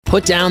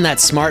Put down that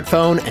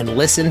smartphone and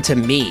listen to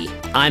me.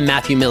 I'm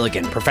Matthew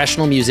Milligan,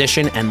 professional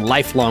musician and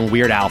lifelong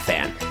Weird Al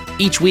fan.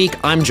 Each week,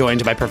 I'm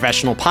joined by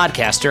professional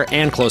podcaster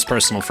and close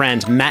personal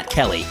friend Matt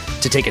Kelly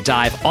to take a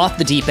dive off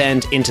the deep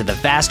end into the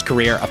vast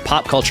career of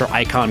pop culture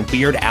icon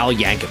Weird Al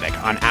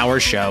Yankovic on our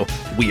show,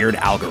 Weird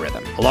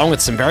Algorithm. Along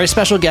with some very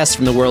special guests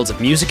from the worlds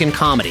of music and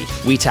comedy,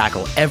 we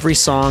tackle every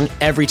song,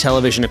 every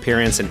television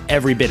appearance, and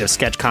every bit of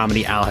sketch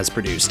comedy Al has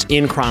produced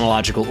in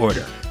chronological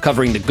order,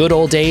 covering the good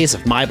old days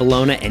of My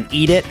Bologna and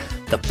Eat It,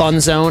 the fun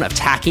zone of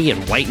tacky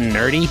and white and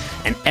nerdy,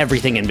 and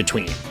everything in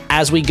between.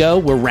 As we go,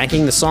 we're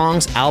ranking the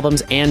songs,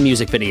 albums, and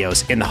music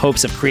videos in the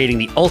hopes of creating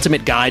the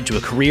ultimate guide to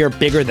a career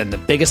bigger than the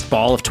biggest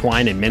ball of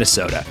twine in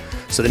Minnesota.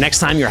 So the next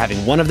time you're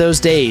having one of those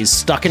days,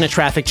 stuck in a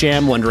traffic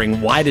jam, wondering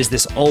why does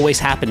this always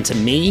happen to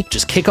me,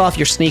 just kick off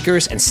your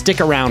sneakers and stick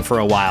around for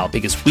a while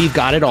because we've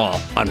got it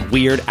all on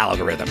Weird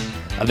Algorithm,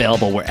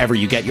 available wherever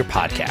you get your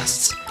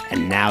podcasts.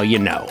 And now you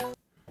know.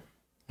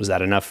 Was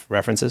that enough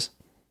references?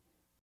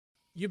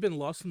 You've been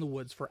lost in the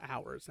woods for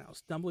hours now,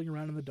 stumbling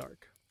around in the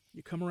dark.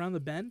 You come around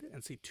the bend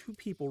and see two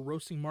people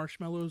roasting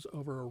marshmallows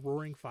over a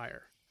roaring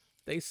fire.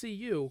 They see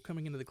you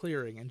coming into the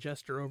clearing and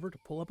gesture over to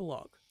pull up a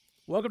log.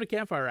 Welcome to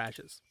Campfire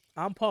Ashes.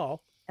 I'm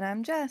Paul. And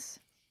I'm Jess.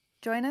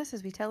 Join us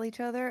as we tell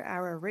each other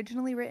our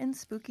originally written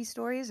spooky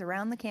stories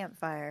around the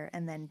campfire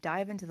and then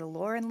dive into the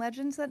lore and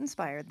legends that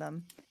inspired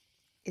them.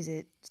 Is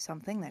it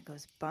something that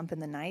goes bump in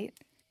the night?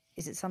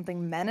 Is it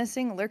something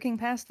menacing lurking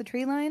past the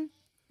tree line?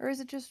 Or is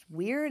it just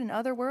weird and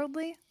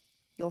otherworldly?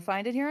 You'll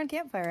find it here on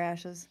Campfire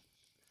Ashes.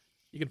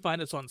 You can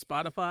find us on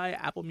Spotify,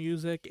 Apple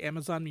Music,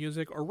 Amazon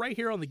Music, or right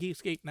here on the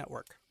Geekscape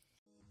network.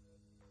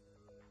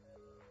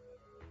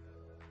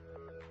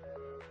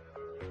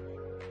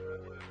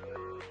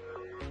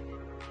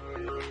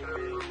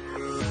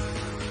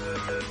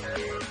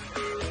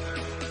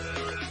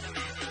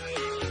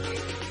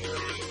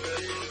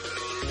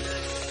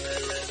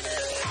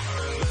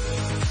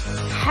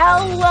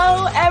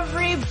 Hello,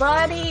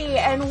 everybody,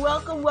 and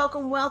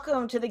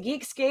welcome to the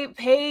Geekscape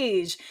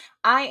page.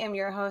 I am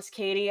your host,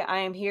 Katie. I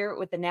am here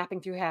with the Napping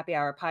Through Happy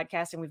Hour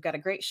podcast, and we've got a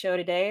great show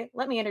today.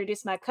 Let me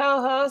introduce my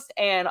co-host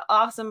and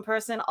awesome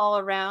person all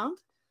around,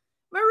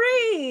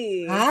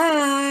 Marie.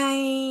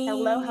 Hi.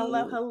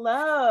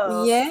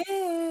 Hello.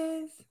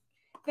 Yes.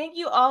 Thank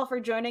you all for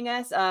joining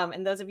us,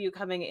 and those of you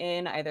coming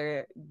in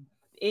either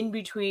in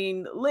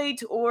between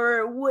late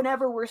or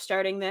whenever we're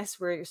starting this.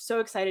 We're so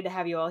excited to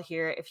have you all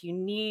here. If you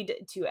need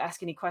to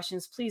ask any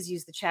questions, please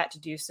use the chat to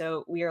do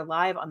so. We are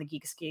live on the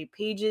Geekscape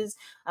pages.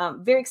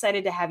 Very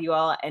excited to have you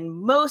all, and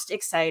most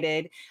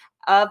excited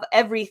of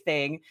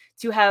everything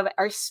to have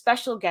our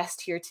special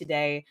guest here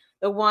today,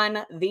 the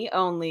one, the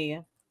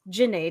only,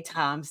 Jenae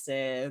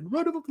Thompson.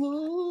 Round of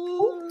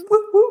applause.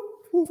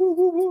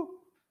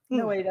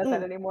 Nobody does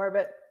that anymore,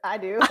 but I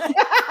do.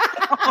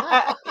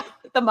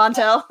 The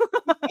Montel.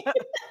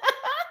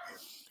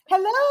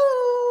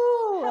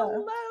 Hello.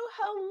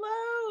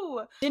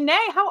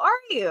 Jenae, how are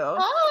you?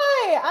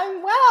 Hi,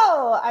 I'm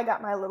well. I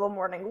got my little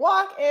morning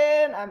walk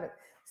in. I'm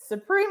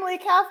supremely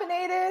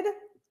caffeinated.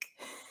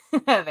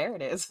 There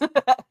it is.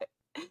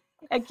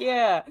 Heck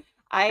yeah.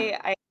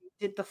 I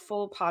did the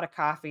full pot of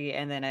coffee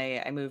and then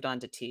I moved on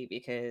to tea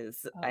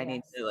because I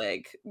need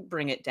to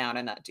bring it down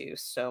and not do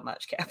so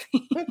much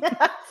caffeine.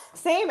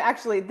 Same,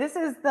 actually. This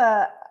is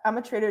I'm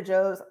a Trader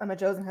Joe's. I'm a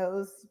Joe's and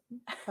Ho's.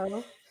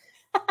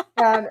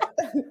 And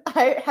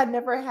I had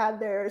never had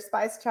their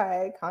spice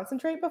chai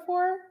concentrate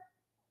before.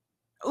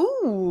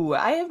 Ooh,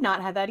 I have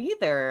not had that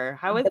either.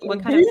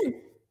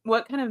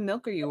 What kind of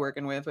milk are you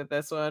working with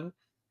this one?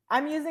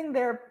 I'm using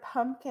their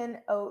pumpkin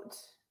oat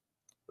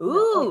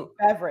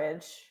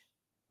beverage.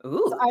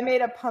 Ooh. So I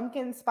made a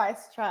pumpkin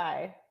spice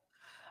chai.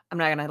 I'm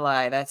not gonna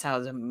lie, that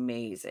sounds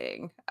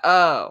amazing.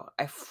 Oh,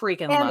 I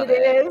freaking love it.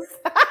 And it is.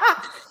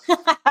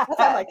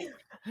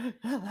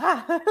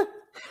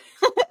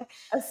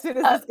 As soon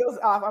as this goes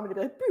off, I'm gonna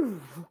be like,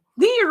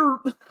 There.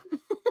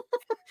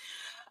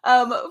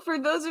 For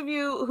those of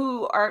you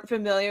who aren't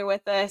familiar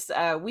with us,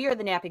 we are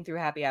the Napping Through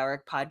Happy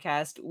Hour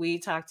podcast. We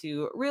talk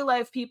to real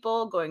life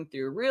people going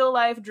through real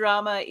life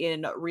drama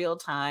in real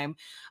time.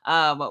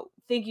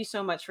 Thank you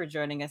so much for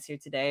joining us here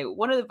today.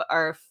 One of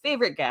our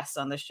favorite guests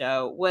on the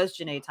show was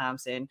Jenae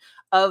Thompson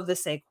of the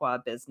C'est Quoi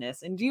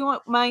business. And do you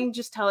mind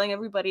just telling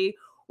everybody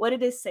what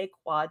it is C'est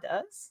Quoi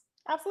does?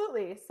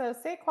 Absolutely. So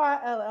C'est Quoi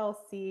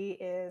LLC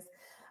is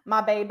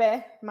my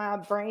baby, my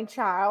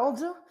brainchild.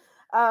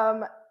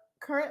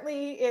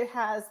 Currently, it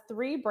has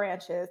three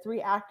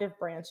active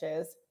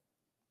branches.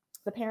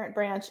 The parent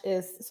branch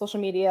is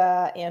social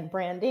media and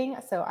branding.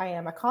 So I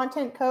am a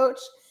content coach.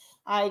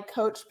 I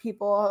coach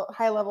people,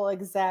 high-level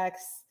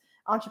execs,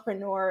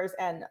 entrepreneurs,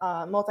 and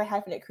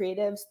multi-hyphenate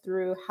creatives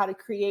through how to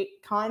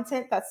create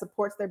content that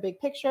supports their big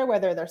picture,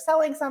 whether they're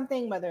selling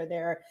something, whether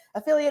they're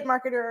affiliate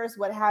marketers,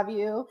 what have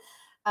you.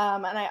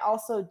 And I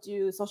also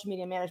do social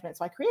media management.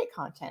 So I create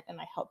content and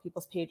I help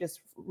people's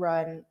pages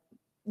run,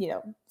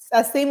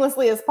 as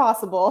seamlessly as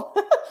possible.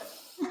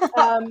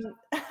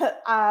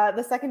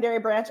 The secondary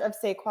branch of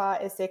C'est Quoi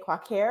is C'est Quoi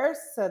Cares.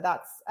 So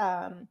that's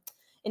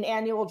an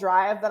annual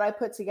drive that I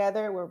put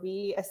together where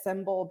we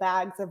assemble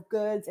bags of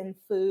goods and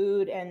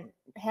food and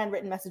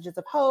handwritten messages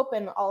of hope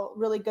and all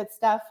really good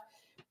stuff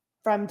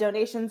from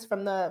donations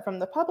from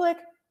the public.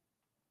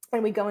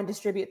 And we go and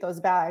distribute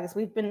those bags.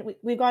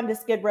 We've gone to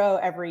Skid Row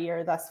every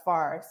year thus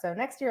far. So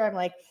next year I'm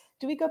like,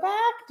 do we go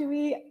back?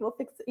 We'll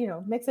fix,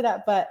 mix it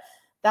up. But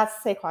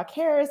that's Sequoia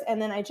Cares.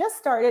 And then I just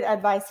started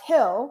Advice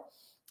Hill.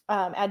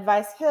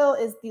 Advice Hill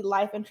is the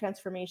life and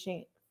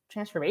transformation.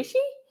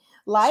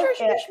 Life.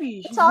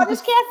 It's all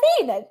this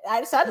caffeine.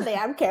 Suddenly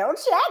I'm Carol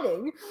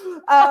Channing.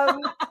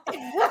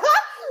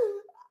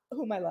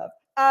 Whom I love.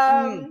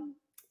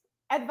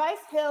 Advice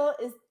Hill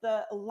is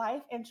the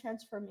life and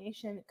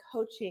transformation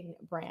coaching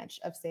branch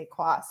of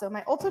Sequoia. So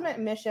my ultimate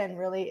mission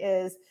really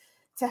is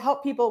to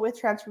help people with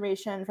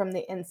transformation from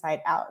the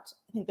inside out.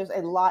 I think there's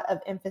a lot of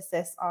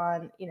emphasis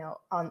on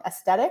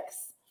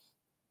aesthetics,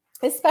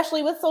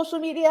 especially with social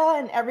media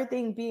and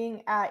everything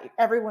being at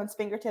everyone's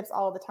fingertips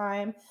all the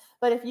time.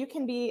 But if you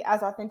can be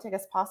as authentic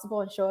as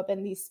possible and show up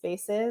in these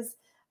spaces,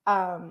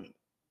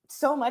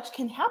 so much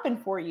can happen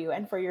for you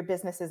and for your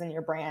businesses and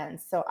your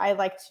brands. So I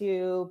like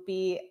to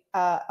be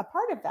a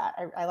part of that.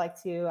 I like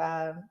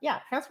to,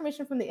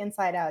 transformation from the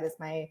inside out is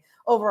my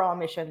overall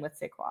mission with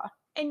Sequoia.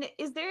 And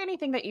is there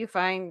anything that you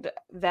find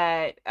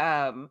that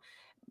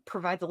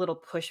provides a little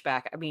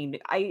pushback? I mean,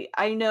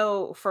 I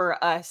know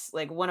for us,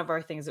 like one of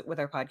our things with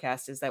our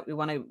podcast is that we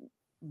want to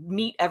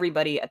meet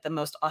everybody at the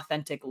most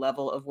authentic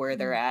level of where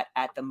they're at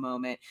the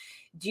moment.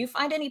 Do you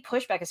find any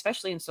pushback,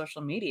 especially in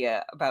social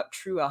media, about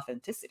true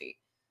authenticity?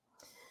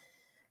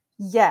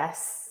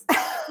 Yes.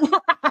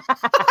 I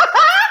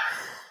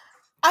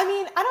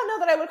mean, I don't know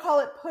that I would call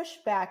it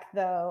pushback,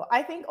 though.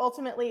 I think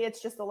ultimately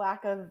it's just a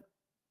lack of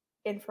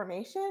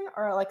information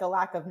or like a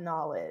lack of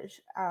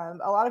knowledge.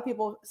 A lot of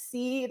people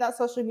see that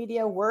social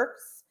media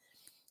works,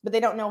 but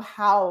they don't know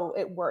how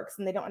it works,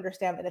 and they don't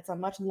understand that it's a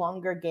much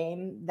longer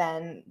game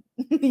than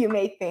you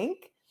may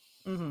think.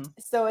 Mm-hmm.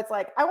 So it's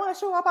like, I want to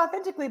show up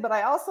authentically, but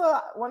I also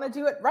want to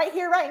do it right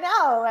here, right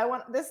now. I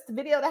want this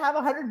video to have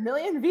 100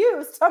 million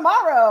views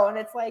tomorrow. And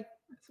it's like,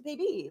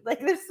 baby,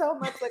 like there's so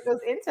much that goes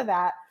into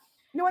that.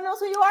 No one knows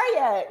who you are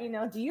yet.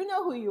 Do you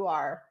know who you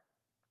are?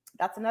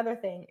 That's another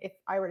thing. If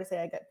I were to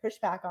say I get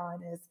pushback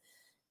on is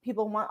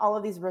people want all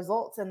of these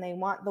results and they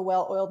want the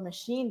well-oiled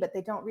machine, but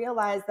they don't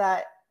realize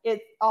that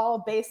it's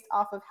all based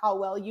off of how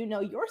well you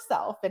know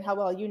yourself and how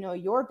well you know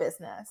your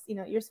business.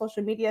 Your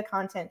social media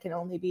content can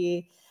only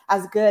be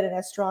as good and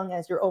as strong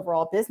as your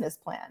overall business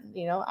plan.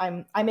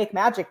 I make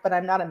magic, but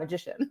I'm not a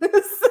magician.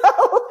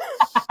 So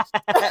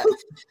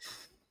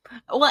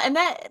well, and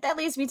that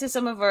leads me to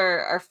some of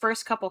our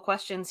first couple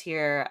questions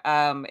here,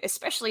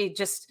 especially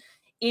just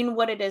in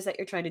what it is that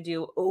you're trying to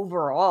do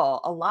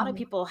overall. A lot of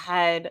people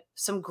had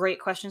some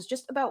great questions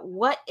just about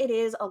what it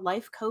is a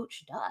life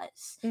coach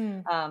does.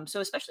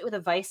 So especially with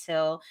Advice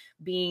Hill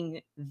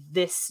being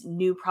this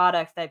new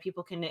product that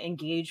people can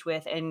engage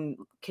with and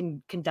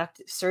can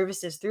conduct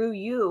services through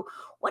you,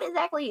 what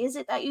exactly is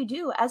it that you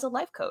do as a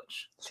life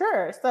coach?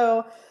 Sure.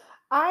 So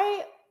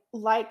I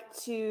like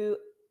to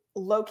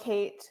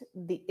locate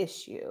the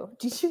issue.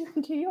 Do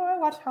you want to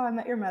watch How I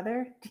Met Your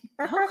Mother? Do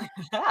you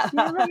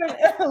remember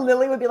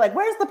Lily would be like,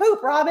 "Where's the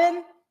poop,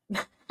 Robin?"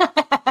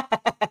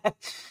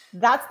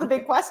 That's the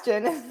big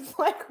question. It's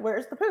like,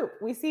 where's the poop?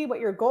 We see what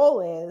your goal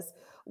is.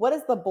 What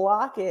is the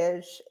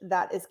blockage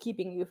that is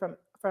keeping you from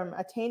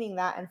attaining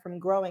that and from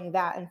growing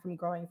that and from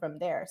growing from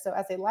there? So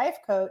as a life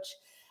coach,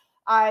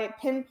 I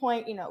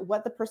pinpoint,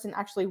 what the person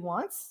actually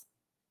wants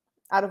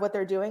out of what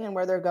they're doing and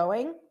where they're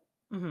going.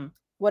 Mm-hmm.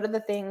 What are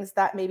the things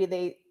that maybe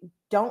they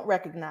don't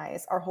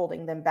recognize are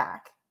holding them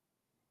back?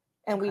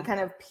 And we kind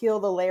of peel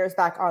the layers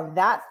back on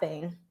that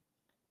thing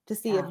to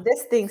see if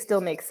this thing still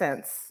makes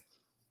sense.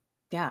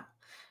 Yeah.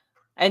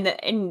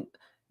 And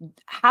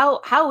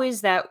how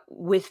is that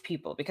with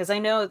people? Because I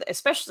know,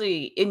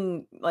 especially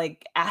in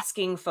like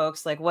asking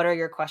folks, like, what are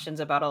your questions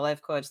about a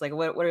life coach? Like,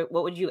 what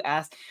would you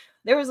ask?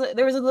 There was a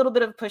little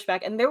bit of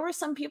pushback, and there were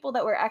some people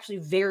that were actually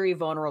very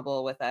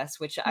vulnerable with us,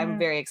 which I'm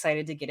very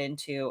excited to get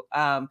into.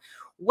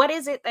 What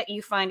is it that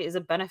you find is a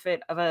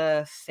benefit of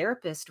a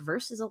therapist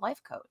versus a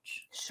life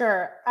coach?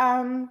 Sure.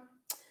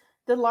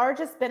 The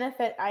largest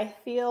benefit I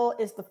feel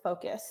is the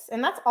focus.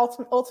 And that's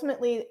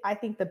ultimately, I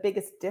think, the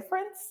biggest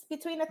difference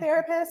between a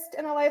therapist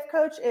and a life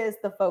coach is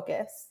the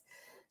focus.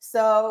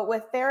 So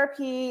with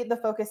therapy, the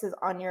focus is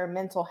on your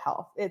mental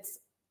health. It's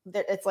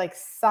like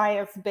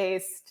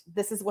science-based.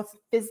 This is what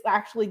is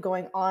actually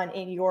going on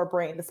in your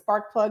brain. The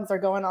spark plugs are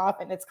going off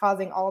and it's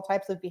causing all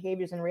types of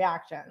behaviors and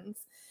reactions.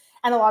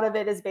 And a lot of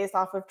it is based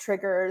off of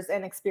triggers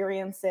and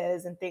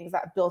experiences and things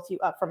that built you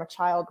up from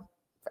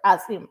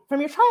from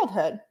your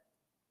childhood.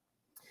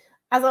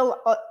 As a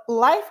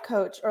life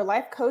coach or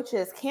life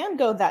coaches can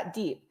go that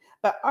deep,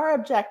 but our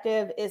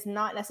objective is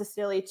not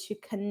necessarily to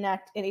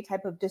connect any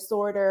type of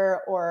disorder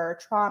or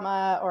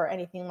trauma or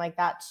anything like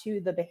that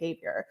to the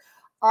behavior.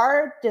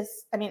 Our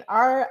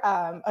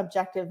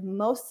objective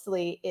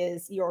mostly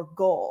is your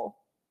goal.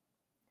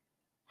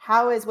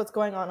 How is what's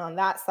going on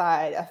that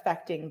side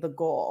affecting the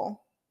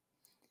goal?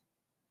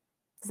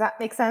 Does that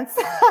make sense?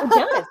 It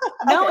does.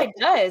 No, Okay. it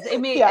does.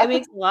 It Yeah.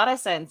 makes a lot of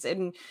sense.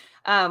 And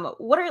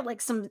what are like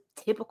some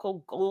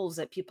typical goals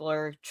that people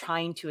are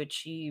trying to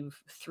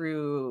achieve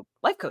through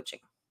life coaching?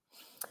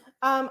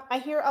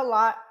 I hear a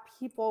lot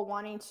people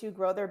wanting to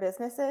grow their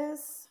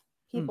businesses,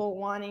 Mm. people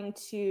wanting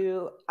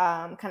to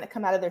kind of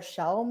come out of their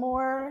shell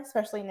more,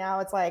 especially now.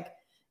 It's like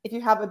if you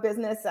have a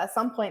business at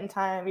some point in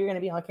time, you're going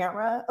to be on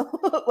camera.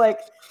 Like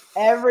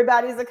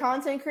everybody's a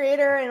content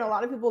creator, and a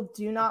lot of people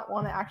do not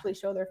want to actually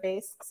show their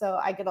face. So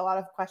I get a lot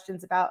of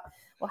questions about,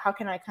 well, how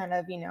can I kind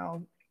of,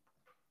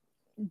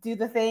 do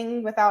the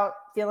thing without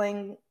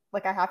feeling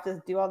like I have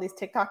to do all these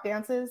TikTok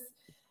dances?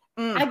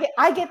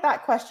 I get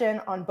that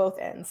question on both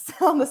ends,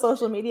 on the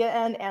social media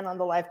end and on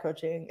the life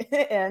coaching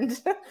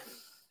end.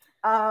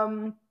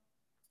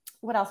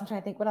 What else? I'm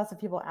trying to think. What else have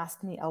people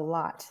asked me a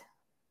lot?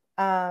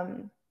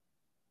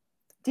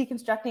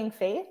 Deconstructing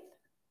faith.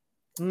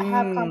 I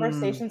have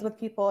conversations with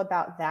people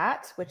about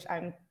that, which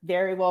I'm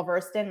very well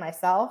versed in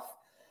myself.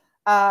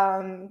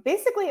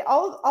 Basically,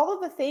 all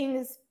of the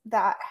things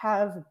that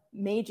have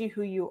made you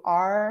who you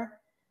are,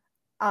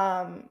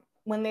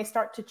 when they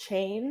start to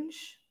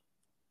change,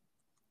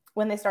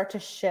 when they start to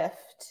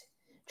shift,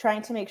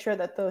 trying to make sure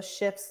that those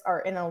shifts are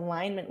in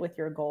alignment with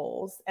your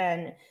goals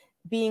and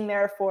being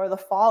there for the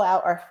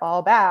fallout or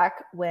fallback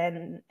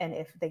when and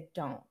if they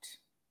don't.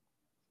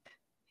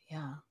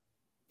 Yeah.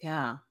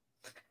 Yeah.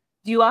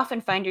 Do you often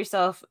find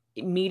yourself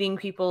meeting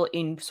people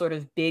in sort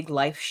of big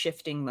life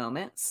shifting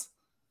moments?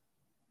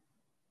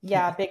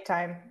 Yeah, big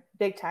time.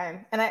 Big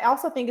time. And I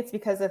also think it's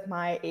because of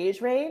my age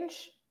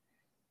range.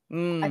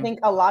 I think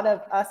a lot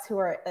of us who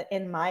are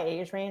in my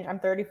age range, I'm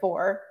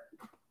 34,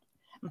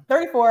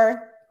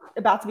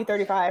 about to be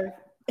 35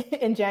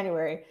 in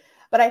January.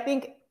 But I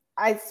think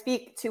I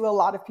speak to a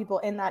lot of people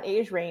in that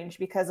age range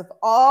because of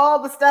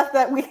all the stuff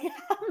that we have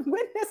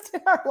witnessed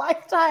in our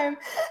lifetime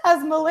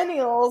as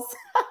millennials.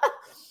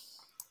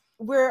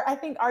 Where I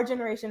think our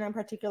generation in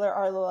particular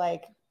are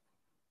like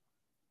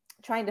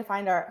trying to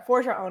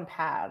forge our own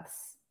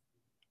paths.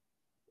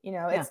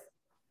 It's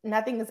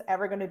nothing is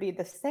ever going to be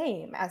the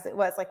same as it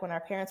was like when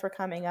our parents were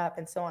coming up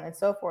and so on and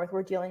so forth.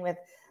 We're dealing with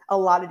a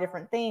lot of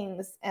different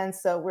things. And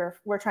so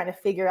we're trying to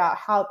figure out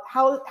how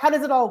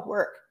does it all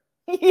work?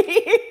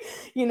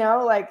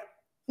 Like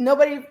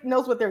nobody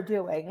knows what they're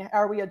doing.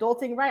 Are we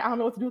adulting right? I don't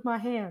know what to do with my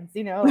hands.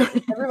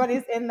 Like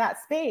everybody's in that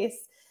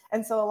space.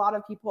 And so a lot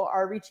of people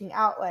are reaching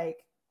out like,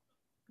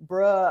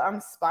 bruh,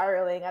 I'm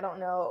spiraling. I don't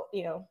know,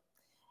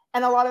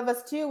 And a lot of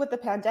us too, with the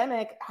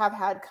pandemic, have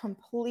had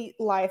complete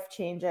life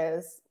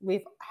changes.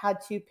 We've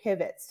had to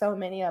pivot, so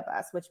many of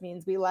us, which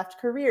means we left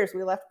careers,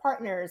 we left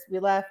partners, we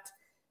left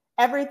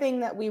everything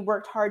that we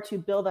worked hard to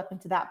build up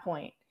into that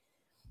point.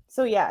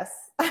 So yes,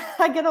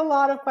 I get a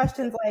lot of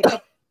questions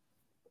like,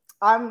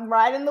 I'm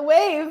riding the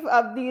wave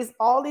of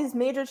all these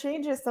major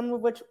changes, some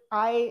of which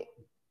I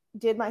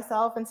did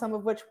myself and some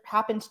of which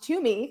happened to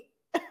me.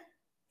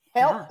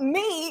 Help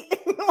me.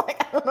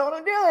 Like, I don't know what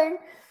I'm doing.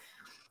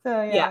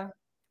 So yeah.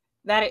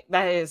 That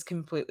is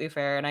completely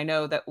fair. And I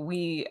know that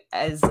we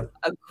as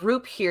a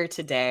group here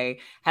today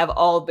have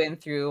all been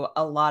through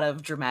a lot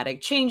of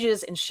dramatic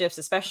changes and shifts,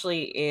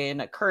 especially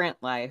in current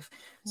life.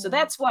 So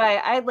that's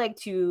why I'd like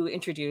to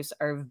introduce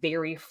our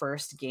very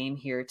first game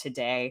here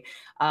today.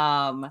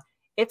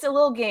 It's a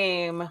little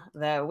game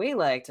that we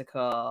like to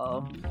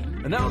call...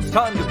 And now it's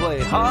time to play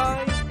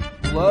High,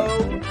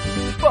 Low,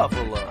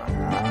 Buffalo.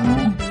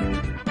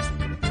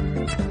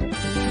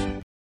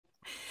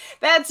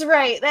 That's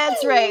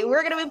right.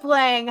 We're going to be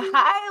playing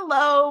High,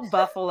 Low,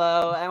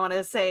 Buffalo. I want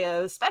to say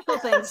a special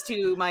thanks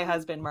to my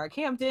husband, Mark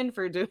Hampton,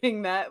 for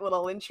doing that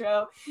little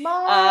intro.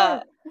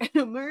 Mark!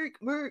 Merk.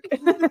 We're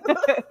going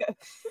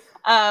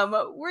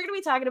to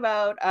be talking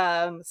about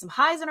some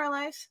highs in our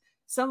life,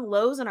 some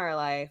lows in our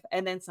life,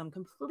 and then some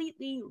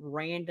completely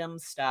random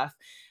stuff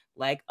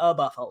like a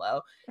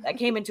buffalo that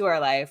came into our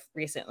life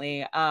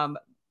recently.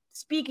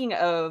 Speaking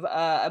of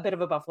a bit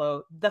of a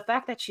buffalo, the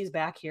fact that she's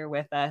back here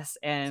with us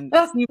and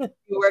seems to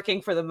be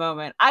working for the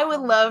moment, I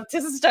would love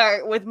to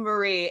start with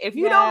Marie, if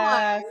you don't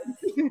mind.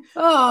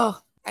 Oh,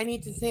 I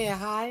need to say a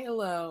hi,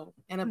 hello,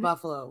 and a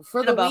buffalo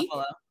for the week.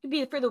 Buffalo. Could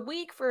be for the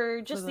week,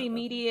 for just the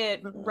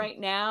immediate right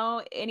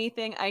now.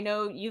 Anything. I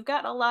know you've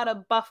got a lot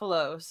of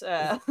buffaloes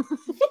and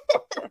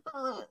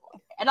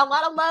a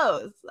lot of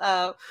lows.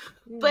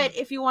 But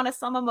if you want to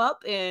sum them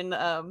up in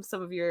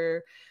some of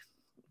your...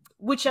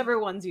 whichever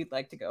ones you'd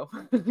like to go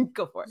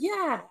for it.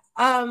 Yeah.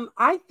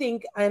 I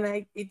think,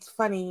 it's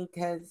funny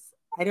because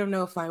I don't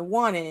know if I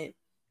want it,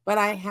 but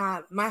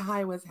my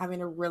high was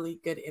having a really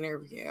good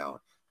interview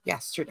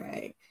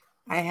yesterday.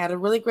 I had a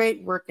really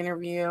great work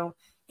interview,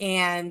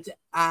 and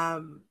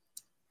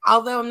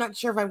although I'm not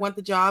sure if I want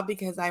the job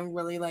because I'm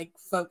really like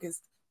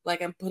focused,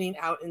 like I'm putting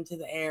out into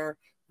the air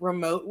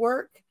remote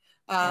work.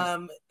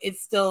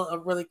 It's still a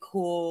really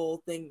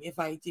cool thing if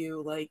I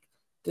do like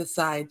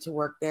decide to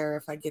work there,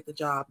 if I get the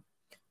job.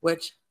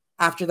 Which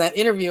after that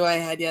interview I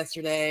had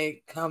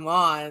yesterday, come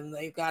on,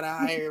 they've got to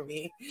hire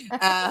me.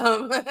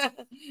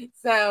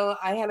 So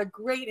I had a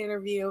great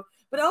interview,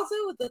 but also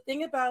the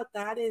thing about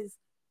that is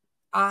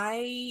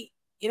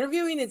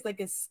interviewing is like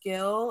a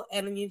skill,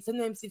 and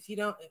sometimes if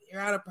you're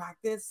out of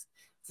practice,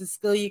 it's a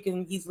skill you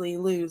can easily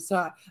lose.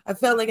 So I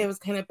felt like I was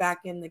kind of back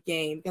in the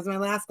game because my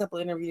last couple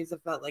interviews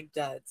have felt like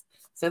duds.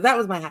 So that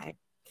was my high.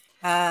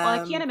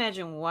 Well, I can't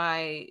imagine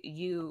why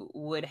you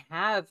would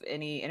have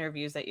any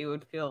interviews that you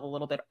would feel a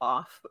little bit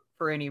off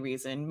for any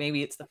reason.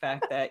 Maybe it's the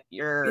fact that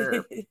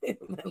your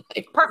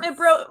apartment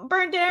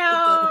burned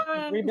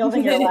down.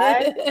 Rebuilding your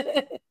life.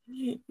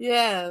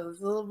 Yeah, it was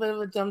a little bit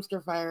of a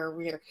dumpster fire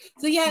over here.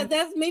 So yeah,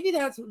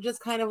 that's just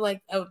kind of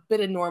like a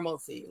bit of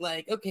normalcy.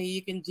 Like, okay,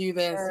 you can do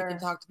this. Sure. You can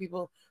talk to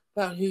people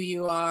about who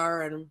you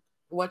are and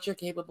what you're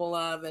capable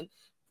of, and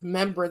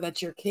remember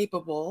that you're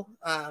capable,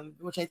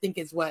 which I think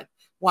is why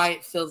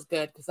it feels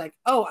good. Because like,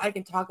 oh, I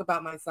can talk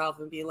about myself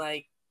and be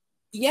like,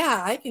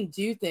 yeah, I can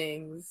do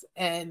things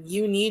and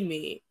you need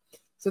me.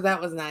 So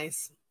that was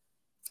nice.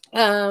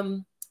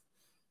 Low,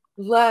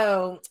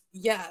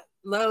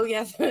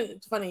 yes.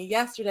 It's funny.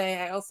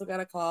 Yesterday, I also got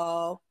a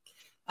call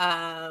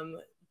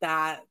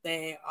that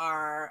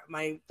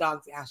my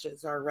dog's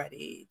ashes are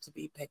ready to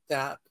be picked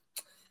up.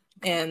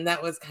 And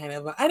that was kind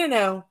of, I don't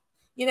know.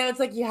 It's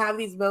like you have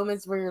these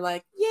moments where you're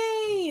like,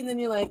 yay. And then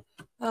you're like,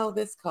 oh,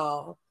 this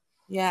call.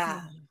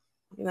 Yeah.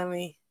 Let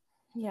me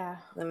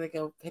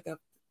go pick up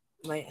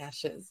my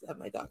ashes of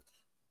my dog.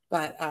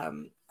 But I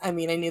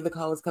knew the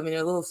call was coming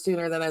a little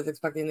sooner than I was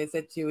expecting. They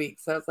said 2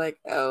 weeks. So I was like,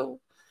 oh,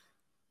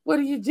 what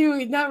are you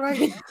doing? Not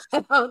right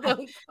now. Don't call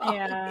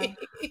me.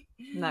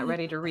 Not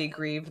ready to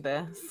re-grieve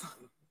this.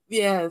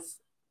 Yes.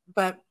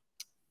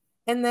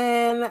 And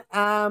then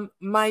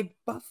my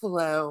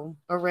buffalo,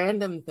 a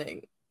random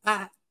thing.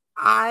 It's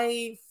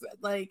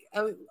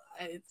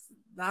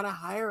not a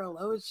high or a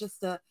low. It's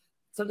just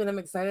something I'm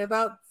excited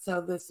about.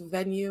 So this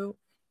venue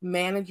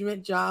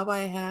management job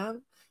I have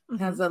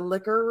has a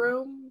liquor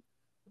room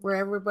where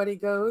everybody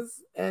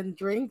goes and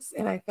drinks.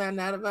 And I found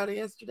out about it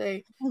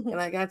yesterday, and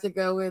I got to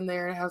go in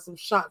there and have some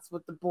shots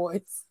with the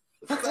boys.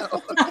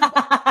 So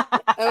I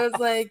was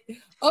like,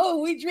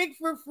 oh, we drink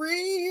for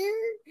free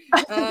here.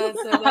 So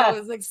that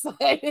was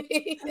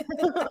exciting.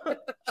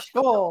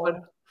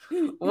 Sure.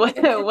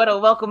 What a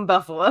welcome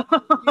buffalo.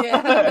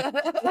 Yeah.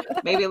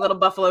 Maybe a little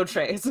buffalo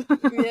trace.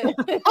 Yeah.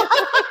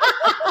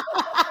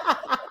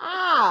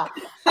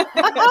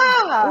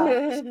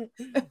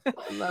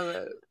 Love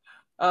it.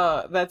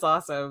 Oh, that's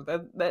awesome.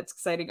 That's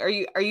exciting.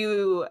 Are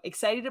you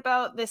excited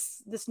about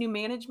this new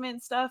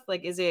management stuff?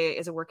 Like, is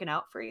it working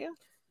out for you?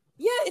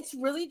 Yeah, it's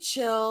really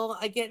chill.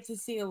 I get to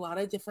see a lot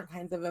of different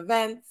kinds of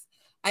events.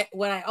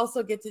 What I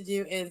also get to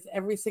do is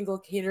every single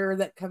caterer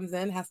that comes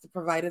in has to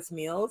provide us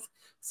meals.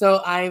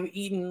 So I've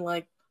eaten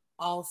like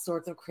all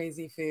sorts of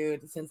crazy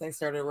food since I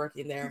started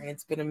working there, and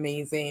it's been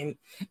amazing.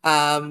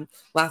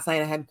 Last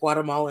night I had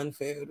Guatemalan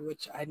food,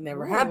 which I'd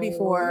never had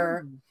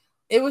before.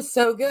 It was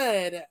so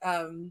good.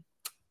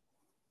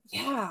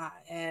 Yeah,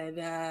 and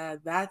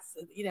that's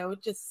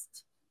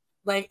just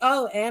like,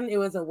 oh, and it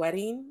was a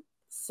wedding.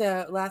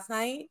 So last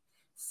night.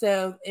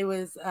 So it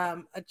was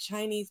a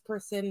Chinese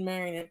person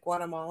marrying a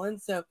Guatemalan.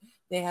 So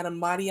they had a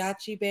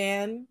mariachi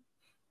band,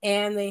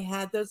 and they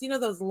had those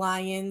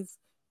lions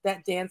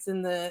that dance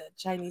in the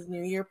Chinese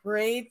New Year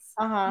parades.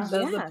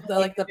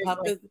 The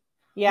puppets.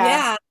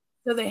 Yeah.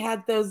 So they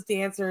had those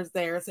dancers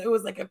there. So it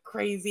was like a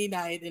crazy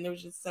night, and it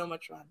was just so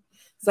much fun.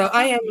 So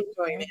I am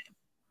enjoying it.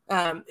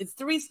 It's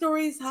 3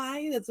 stories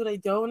high. That's what I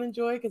don't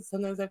enjoy, because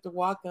sometimes I have to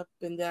walk up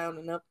and down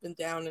and up and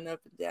down and up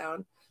and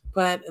down.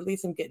 But at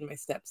least I'm getting my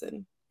steps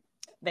in.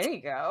 There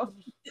you go.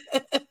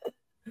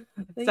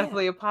 It's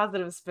definitely a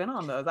positive spin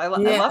on those. I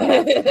love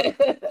it.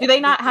 Do they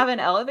not have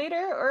an elevator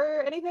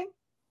or anything?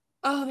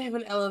 Oh, they have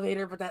an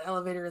elevator, but that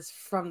elevator is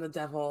from the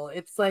devil.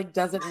 It's like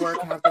doesn't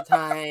work half the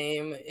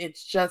time.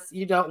 It's just,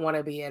 you don't want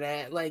to be in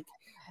it. Like,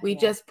 we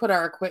just put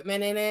our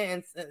equipment in it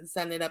and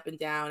send it up and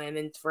down, and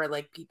it's for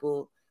like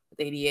people with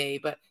ADA.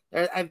 But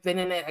I've been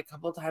in it a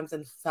couple times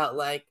and felt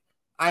like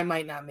I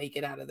might not make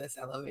it out of this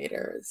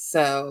elevator.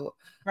 So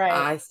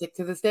I stick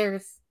to the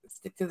stairs.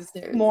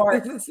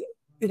 More.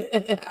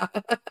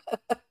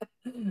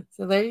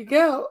 So there you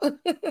go.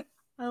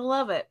 I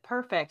love it.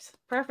 Perfect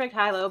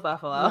high-low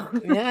buffalo.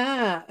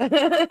 Yeah.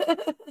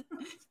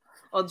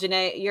 Well,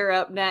 Jenae, you're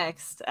up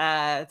next.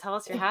 Tell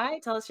us your high,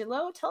 tell us your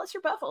low, tell us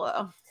your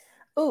buffalo.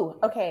 Ooh,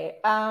 okay.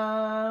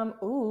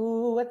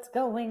 What's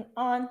going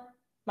on?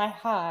 My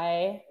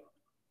high.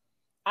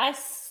 I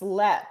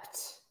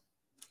slept.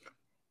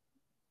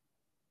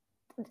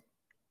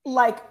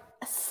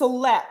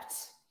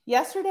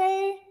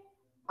 Yesterday,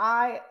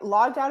 I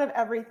logged out of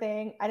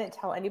everything. I didn't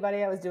tell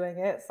anybody I was doing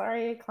it.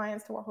 Sorry,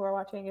 clients who are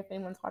watching, if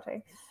anyone's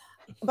watching.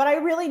 But I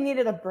really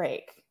needed a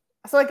break.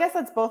 So I guess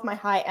that's both my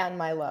high and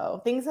my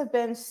low. Things have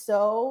been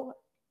so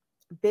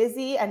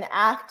busy and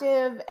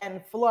active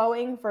and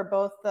flowing for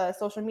both the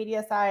social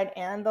media side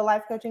and the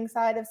life coaching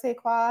side of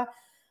Sequoia.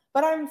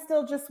 But I'm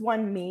still just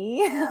one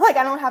me. Like,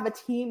 I don't have a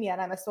team yet.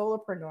 I'm a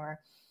solopreneur.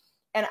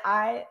 And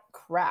I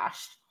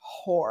crashed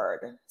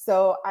hard.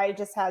 So I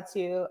just had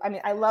to,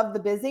 I love the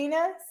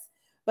busyness,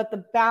 but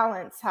the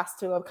balance has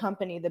to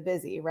accompany the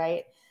busy,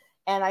 right?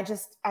 And I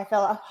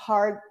felt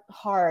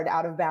hard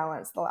out of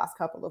balance the last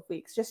couple of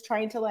weeks, just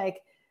trying to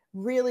like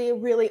really,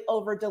 really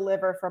over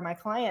deliver for my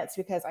clients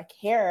because I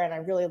care and I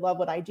really love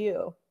what I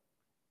do.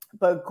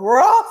 But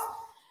girl,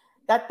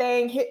 that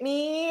thing hit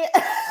me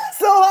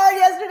so hard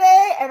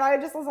yesterday. And I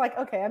just was like,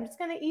 okay, I'm just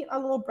going to eat a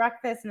little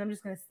breakfast and I'm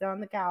just going to sit on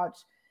the couch,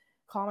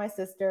 call my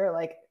sister,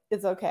 like,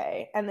 it's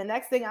okay. And the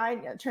next thing I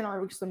turn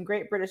on some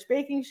Great British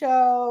Baking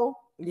Show.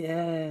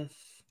 Yes.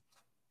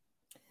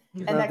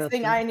 And next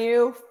thing I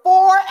knew,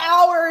 4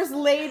 hours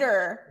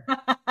later,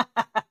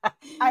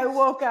 I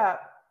woke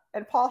up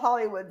and Paul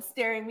Hollywood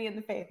staring me in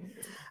the face.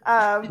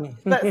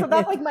 But so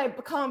that's like my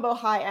combo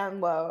high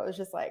and low. It was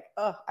just like,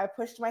 I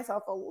pushed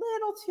myself a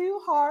little too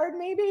hard,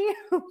 maybe.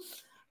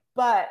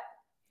 But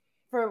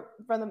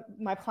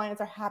my clients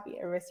are happy,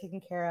 everybody's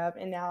taken care of,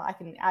 and now I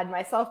can add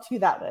myself to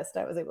that list.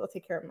 I was able to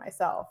take care of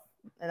myself,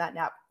 and that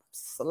nap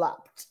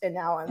slept, and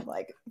now I'm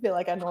like feel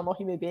like a normal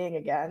human being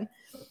again.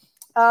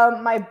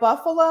 My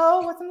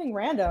buffalo, what's something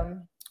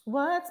random?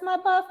 What's my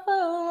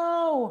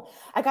buffalo?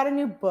 I got a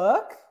new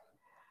book.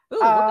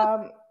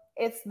 Ooh,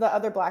 it's The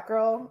Other Black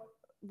Girl.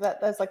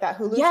 That's like that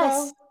Hulu show.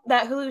 Yes,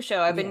 that Hulu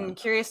show. I've been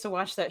curious to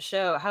watch that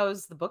show.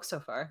 How's the book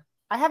so far?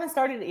 I haven't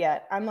started it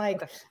yet. I'm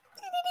like,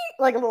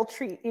 like a little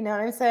treat, you know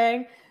what I'm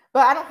saying?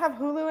 But I don't have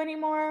Hulu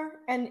anymore.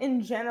 And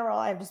in general,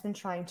 I've just been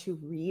trying to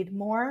read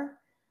more.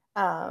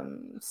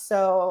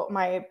 So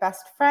my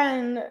best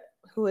friend,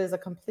 who is a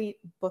complete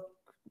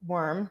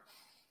bookworm,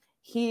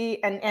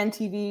 he and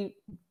TV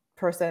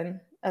person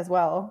as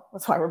well.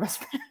 That's why we're best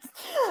friends.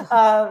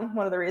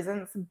 One of the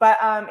reasons. But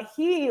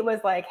he was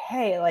like,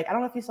 hey, like, I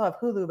don't know if you still have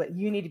Hulu, but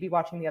you need to be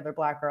watching The Other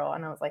Black Girl.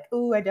 And I was like,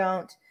 ooh, I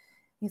don't.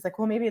 He's like,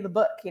 well, maybe the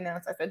book, you know?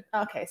 So I said,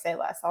 okay, say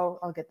less.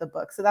 I'll get the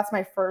book. So that's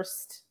my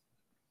first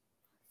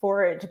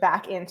forage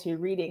back into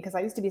reading, because I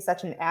used to be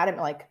such an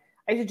adamant, like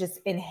I used to just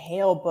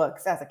inhale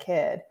books as a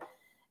kid.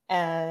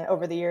 And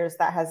over the years,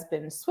 that has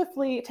been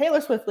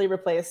Taylor Swiftly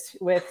replaced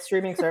with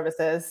streaming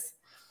services.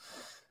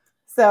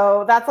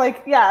 So that's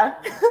like, yeah,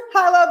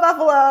 Hello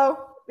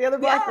Buffalo, The Other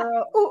Black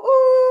Girl. Ooh,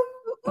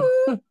 ooh,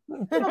 ooh.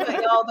 I don't know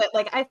about y'all, but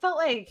like I felt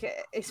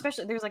like,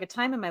 especially there's like a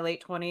time in my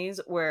late 20s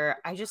where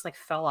I just like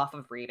fell off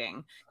of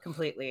reading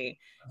completely,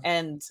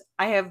 and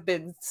I have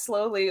been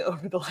slowly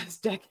over the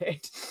last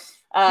decade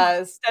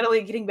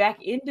steadily getting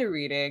back into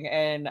reading,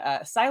 and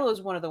Silo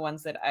is one of the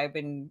ones that I've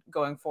been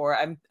going for.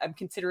 I'm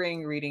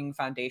considering reading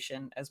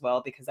Foundation as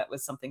well, because that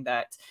was something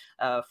that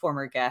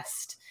former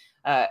guest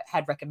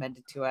had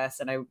recommended to us,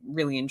 and I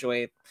really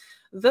enjoy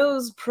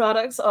those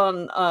products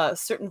on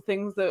certain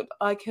things that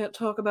I can't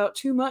talk about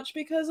too much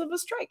because of a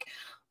strike.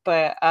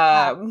 But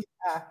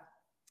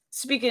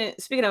speaking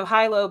of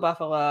high-low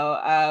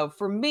Buffalo,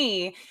 for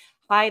me,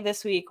 high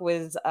this week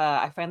was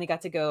I finally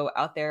got to go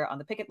out there on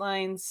the picket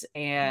lines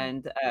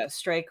and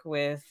strike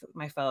with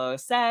my fellow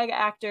SAG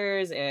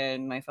actors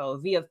and my fellow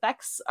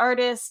VFX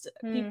artist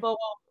people,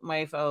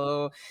 my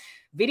fellow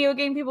video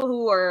game people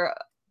who are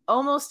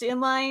almost in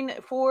line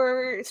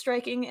for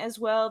striking as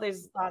well.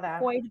 There's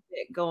quite a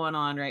bit going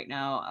on right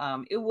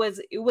now. It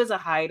was a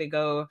high to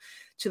go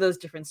to those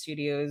different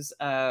studios.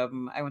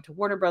 I went to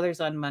Warner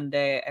Brothers on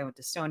Monday, I went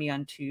to Sony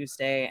on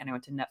Tuesday, and I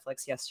went to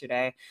Netflix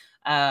yesterday.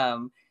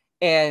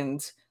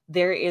 And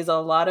there is a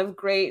lot of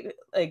great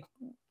like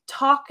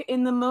talk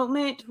in the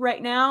moment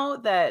right now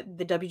that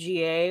the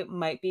WGA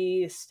might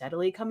be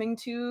steadily coming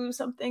to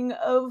something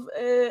of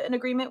an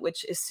agreement,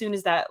 which as soon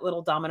as that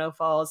little domino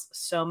falls,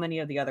 so many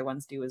of the other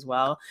ones do as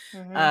well.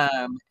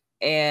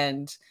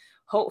 And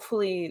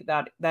hopefully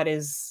that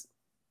is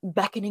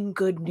beckoning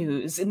good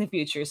news in the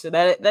future. So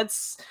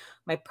that's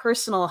my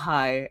personal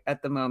high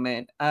at the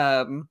moment.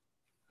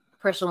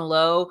 Personal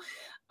low,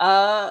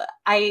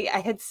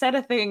 I had set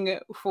a thing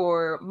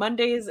for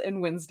Mondays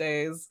and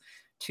Wednesdays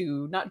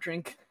to not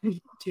drink,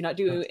 to not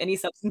do any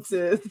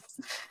substances.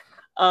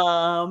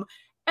 And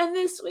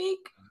this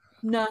week,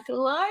 not gonna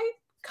lie,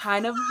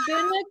 kind of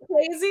been a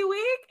crazy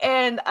week.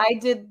 And I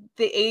did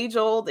the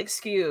age-old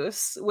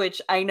excuse,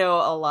 which I know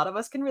a lot of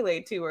us can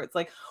relate to, where it's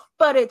like,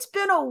 but it's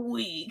been a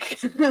week.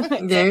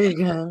 There you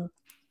go.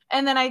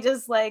 And then I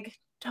just like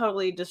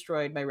totally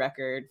destroyed my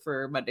record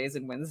for Mondays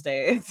and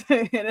Wednesdays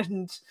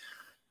and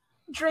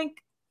drank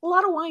a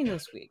lot of wine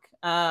this week.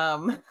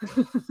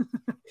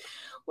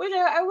 Which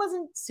I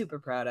wasn't super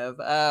proud of.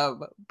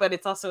 But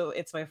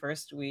it's my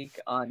first week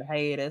on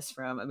hiatus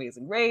from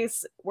Amazing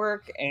Race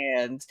work,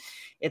 and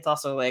it's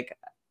also like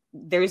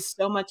there's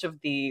so much of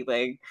the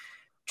like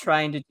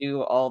trying to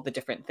do all the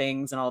different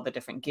things and all the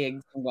different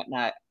gigs and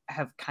whatnot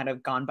have kind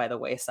of gone by the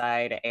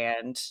wayside,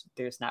 and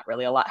there's not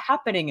really a lot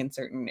happening in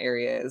certain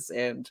areas.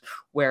 And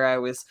where I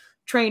was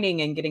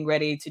training and getting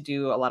ready to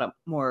do a lot of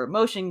more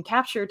motion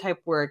capture type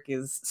work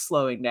is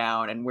slowing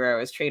down, and where I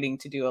was training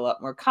to do a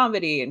lot more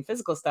comedy and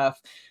physical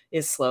stuff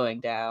is slowing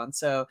down.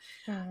 So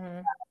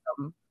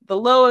the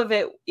low of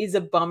it is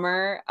a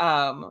bummer,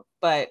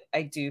 but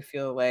I do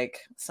feel like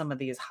some of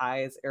these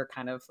highs are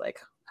kind of like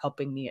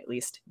helping me at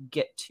least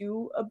get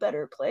to a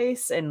better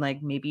place, and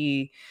like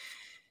maybe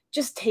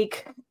just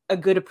take a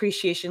good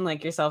appreciation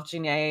like yourself,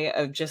 Jenae,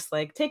 of just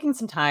like taking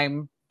some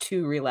time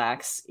to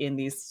relax in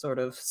these sort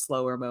of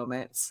slower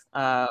moments.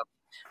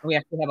 We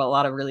actually have a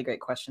lot of really great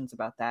questions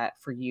about that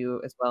for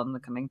you as well in the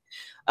coming.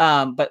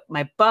 But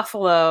my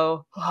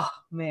buffalo, oh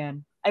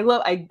man,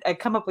 I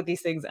come up with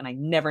these things and I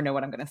never know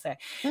what I'm going to say.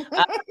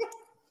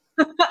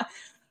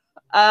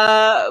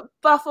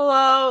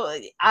 Buffalo.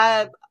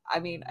 I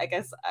mean, I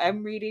guess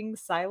I'm reading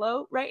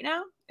Silo right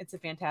now. It's a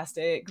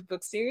fantastic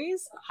book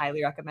series.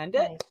 Highly recommend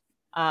it.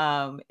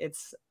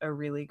 It's a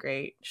really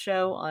great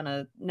show on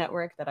a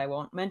network that I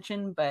won't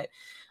mention, but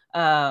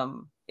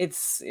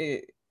it's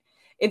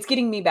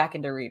getting me back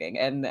into reading,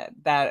 and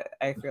that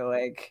I feel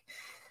like,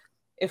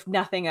 if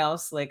nothing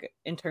else, like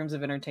in terms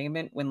of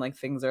entertainment, when like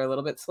things are a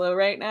little bit slow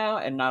right now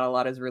and not a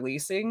lot is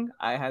releasing,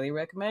 I highly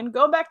recommend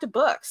going back to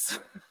books.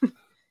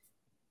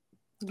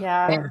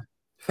 Yeah.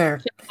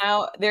 Fair.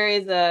 Now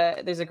there's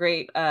a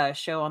great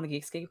show on the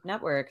Geekscape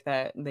network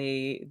that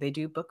they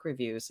do book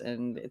reviews,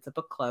 and it's a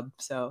book club,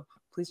 so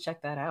please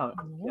check that out,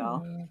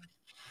 y'all.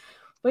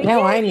 But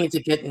Now I need to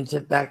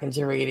get back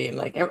into reading.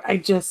 Like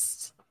I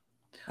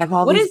have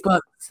all What these is-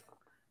 books.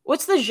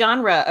 What's the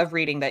genre of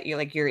reading that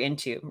you're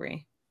into,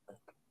 Marie?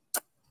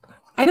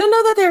 I don't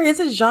know that there is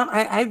a genre.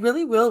 I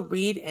really will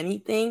read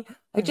anything.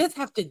 I just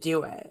have to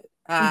do it.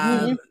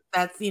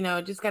 That's,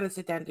 just got to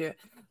sit down and do it.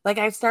 Like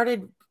I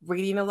started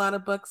reading a lot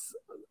of books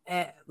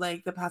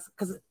like the past,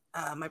 because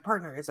my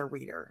partner is a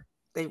reader.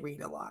 They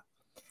read a lot.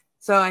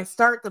 So I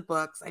start the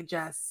books. I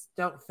just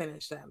don't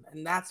finish them.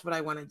 And that's what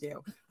I want to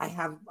do. I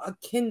have a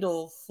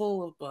Kindle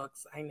full of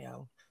books. I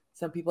know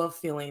some people have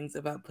feelings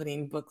about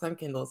putting books on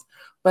Kindles,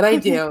 but I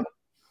do.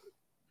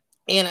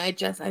 And I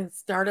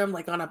start them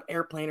like on an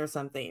airplane or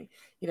something,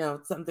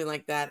 something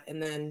like that.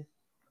 And then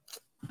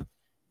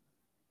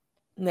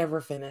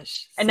never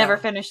finish. Never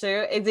finish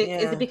through. Is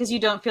it because you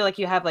don't feel like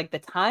you have like the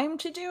time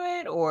to do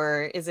it,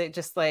 or is it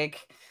just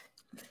like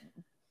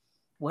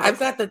I've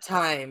got the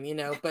time,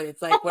 but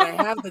it's like when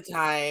I have the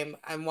time,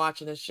 I'm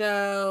watching a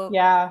show,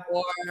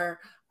 or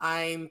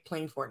I'm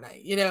playing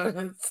Fortnite.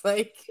 It's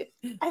like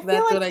that's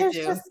what I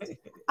do.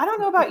 I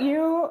don't know about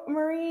you,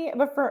 Marie,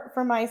 but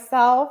for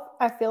myself,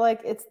 I feel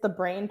like it's the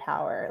brain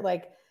power.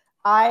 Like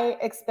I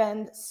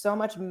expend so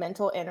much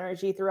mental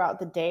energy throughout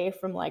the day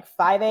from like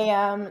 5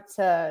 a.m.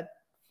 to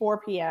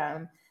 4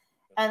 p.m.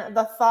 And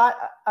the thought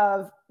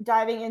of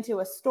diving into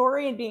a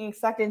story and being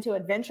sucked into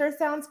adventure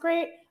sounds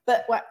great.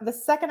 But the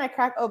second I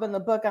crack open the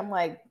book, I'm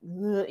like,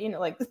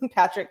 like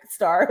Patrick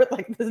Star with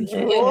like this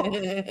jewel.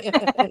 It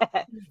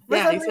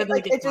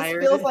just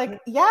feels like,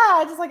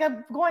 just like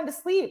I'm going to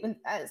sleep. And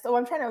so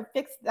I'm trying to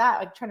fix that,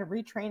 like trying to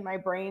retrain my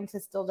brain to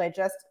still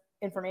digest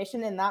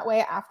information in that way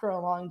after a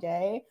long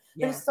day.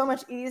 It's so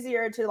much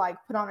easier to like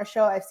put on a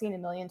show I've seen a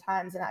million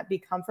times and not be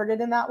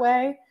comforted in that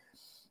way.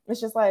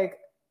 It's just like,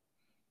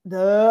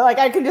 like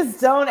I can just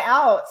zone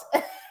out.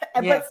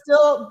 But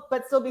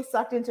still be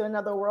sucked into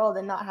another world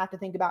and not have to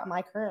think about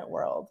my current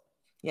world.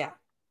 Yeah,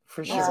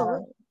 for sure.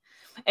 Absolutely.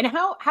 And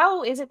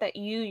how is it that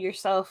you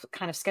yourself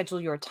kind of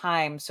schedule your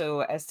time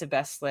so as to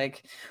best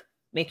like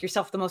make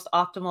yourself the most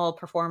optimal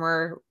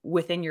performer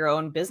within your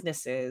own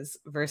businesses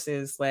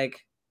versus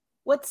like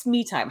what's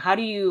me time? How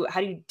do you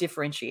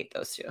differentiate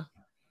those two?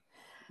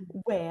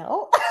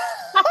 Well,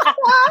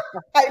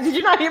 did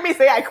you not hear me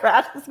say I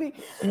crashed this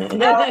week?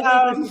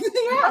 No,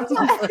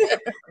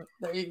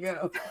 there you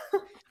go.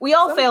 We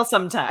all fail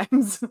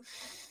sometimes.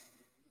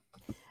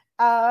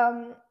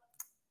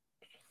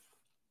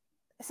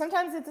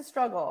 Sometimes it's a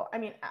struggle. I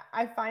mean,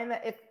 I find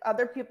that if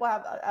other people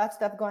have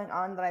stuff going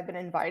on that I've been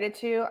invited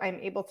to, I'm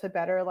able to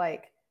better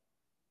like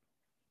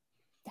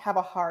have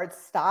a hard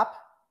stop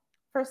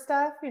for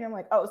stuff. I'm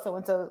like, oh, so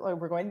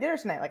we're going to dinner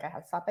tonight. Like I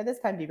have to stop by this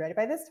time, be ready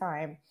by this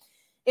time.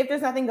 If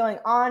there's nothing going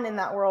on in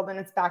that world, then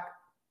it's back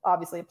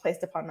obviously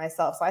placed upon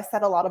myself. So I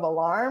set a lot of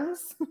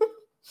alarms.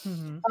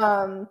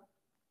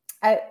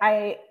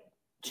 I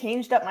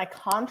changed up my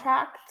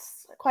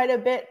contracts quite a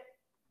bit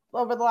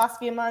over the last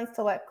few months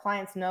to let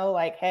clients know,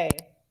 like, hey,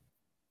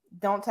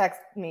 don't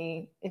text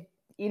me. If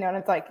and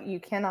it's like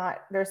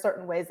there's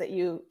certain ways that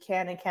you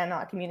can and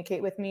cannot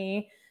communicate with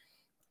me.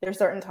 There's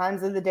certain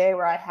times of the day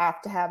where I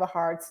have to have a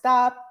hard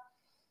stop.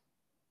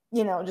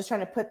 Just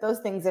trying to put those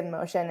things in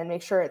motion and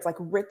make sure it's like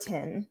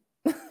written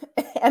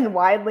and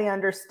widely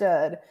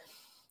understood.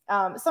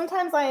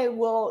 Sometimes I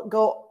will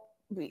go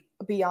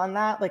beyond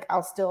that. Like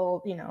I'll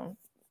still,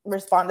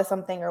 respond to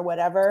something or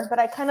whatever, but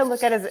I kind of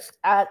look at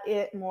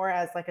it more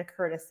as like a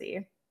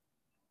courtesy.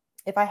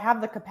 If I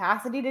have the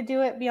capacity to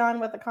do it beyond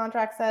what the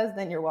contract says,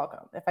 then you're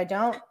welcome. If I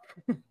don't,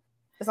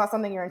 it's not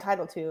something you're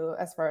entitled to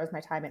as far as my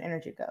time and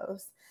energy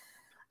goes.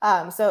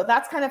 So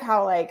that's kind of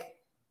how like,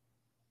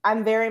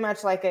 I'm very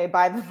much like a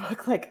by the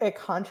book, like a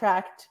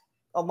contract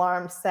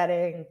alarm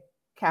setting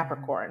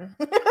Capricorn.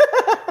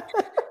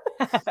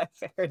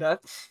 Fair enough.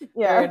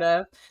 Yeah. Fair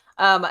enough.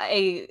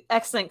 A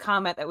excellent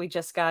comment that we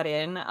just got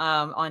in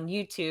on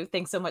YouTube.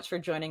 Thanks so much for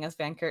joining us,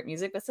 Van Kurt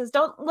Music. That says,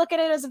 "Don't look at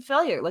it as a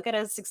failure. Look at it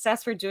as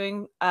success for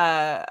doing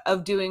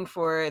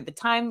for the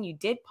time you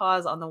did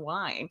pause on the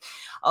wine.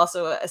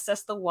 Also,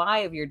 assess the why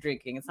of your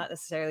drinking. It's not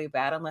necessarily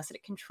bad unless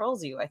it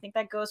controls you. I think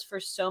that goes for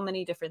so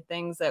many different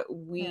things that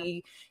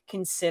we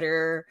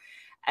consider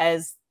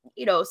as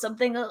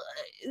something.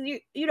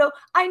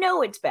 I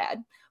know it's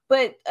bad."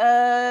 But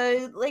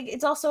like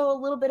it's also a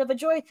little bit of a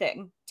joy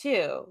thing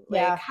too.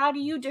 Like, how do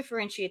you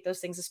differentiate those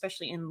things,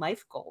 especially in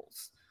life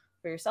goals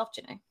for yourself,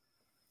 Jenae?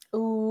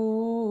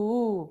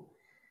 Ooh.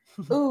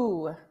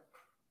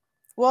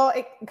 Well,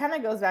 it kind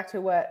of goes back to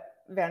what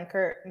Van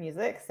Kurt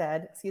Music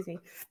said. Excuse me.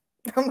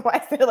 I don't know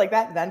why I said it like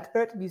that. Van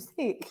Kurt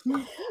Music.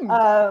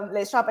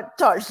 Les shop at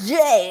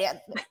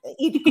Target.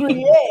 Eat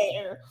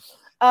gruyere.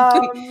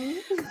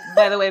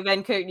 By the way,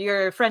 Van Kurt,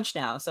 you're French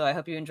now, so I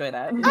hope you enjoy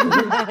that.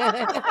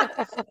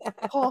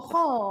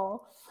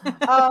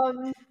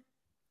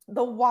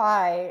 The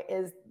why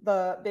is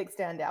the big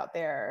standout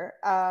there.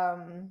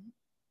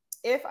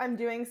 If I'm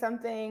doing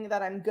something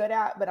that I'm good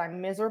at, but I'm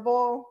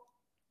miserable,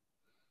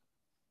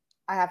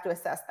 I have to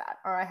assess that,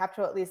 or I have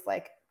to at least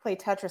like play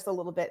Tetris a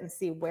little bit and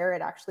see where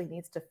it actually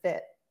needs to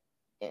fit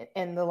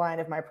in the line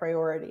of my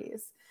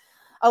priorities.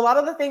 A lot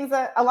of things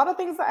that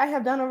I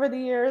have done over the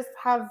years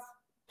have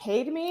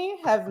paid me,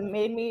 have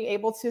made me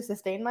able to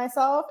sustain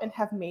myself, and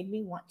have made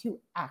me want to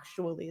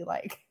actually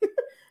like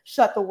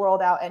shut the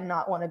world out and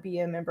not want to be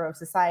a member of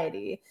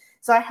society.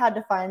 So I had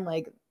to find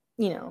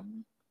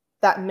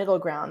that middle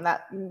ground,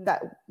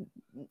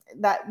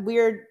 that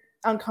weird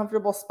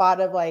uncomfortable spot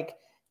of like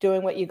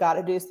doing what you got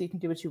to do so you can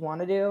do what you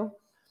want to do.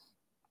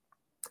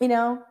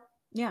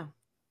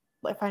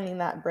 Like finding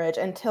that bridge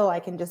until I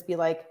can just be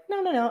like,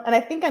 no. And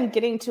I think I'm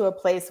getting to a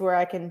place where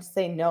I can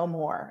say no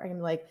more. I can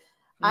be like,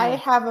 I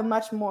have a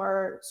much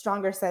more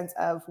stronger sense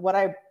of what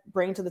I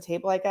bring to the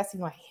table, I guess.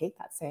 I hate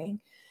that saying.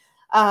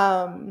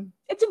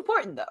 It's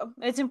important, though.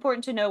 It's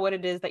important to know what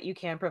it is that you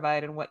can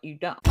provide and what you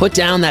don't. Put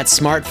down that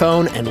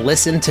smartphone and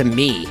listen to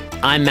me.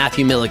 I'm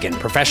Matthew Milligan,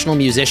 professional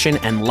musician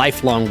and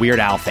lifelong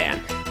Weird Al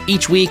fan.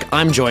 Each week,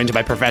 I'm joined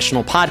by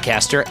professional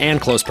podcaster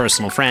and close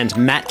personal friend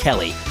Matt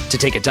Kelly to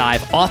take a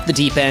dive off the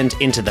deep end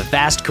into the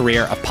vast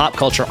career of pop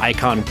culture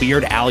icon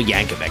Weird Al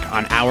Yankovic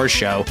on our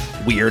show,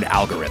 Weird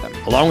Algorithm.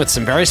 Along with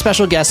some very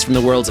special guests from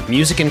the worlds of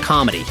music and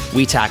comedy,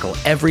 we tackle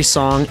every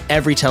song,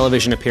 every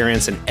television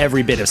appearance, and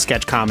every bit of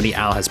sketch comedy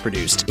Al has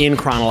produced in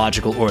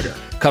chronological order,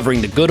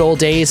 covering the good old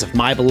days of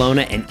My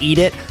Bologna and Eat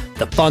It,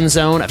 the fun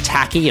zone of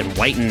tacky and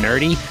white and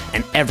nerdy,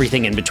 and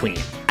everything in between.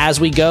 As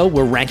we go,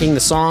 we're ranking the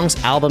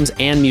songs, albums,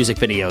 and music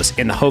videos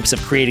in the hopes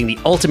of creating the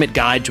ultimate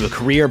guide to a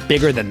career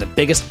bigger than the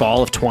biggest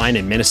ball of twine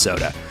in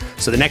Minnesota.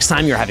 So the next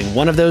time you're having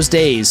one of those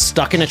days,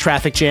 stuck in a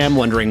traffic jam,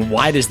 wondering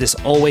why does this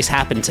always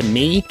happen to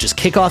me, just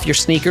kick off your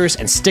sneakers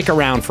and stick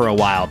around for a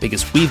while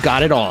because we've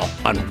got it all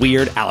on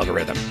Weird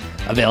Algorithm,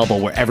 available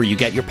wherever you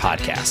get your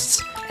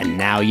podcasts. And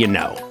now you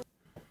know.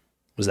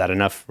 Was that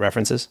enough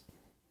references?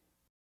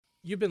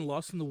 You've been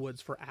lost in the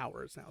woods for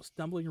hours now,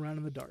 stumbling around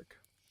in the dark.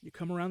 You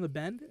come around the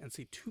bend and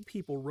see two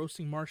people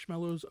roasting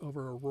marshmallows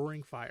over a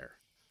roaring fire.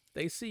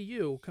 They see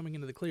you coming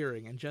into the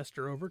clearing and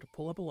gesture over to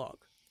pull up a log.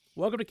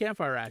 Welcome to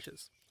Campfire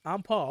Ashes.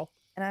 I'm Paul.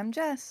 And I'm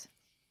Jess.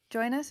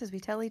 Join us as we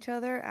tell each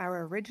other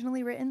our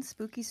originally written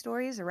spooky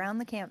stories around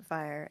the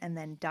campfire and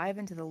then dive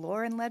into the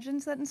lore and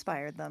legends that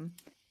inspired them.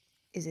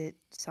 Is it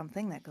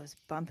something that goes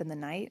bump in the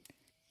night?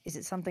 Is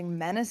it something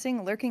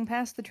menacing lurking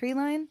past the tree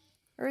line?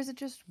 Or is it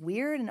just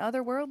weird and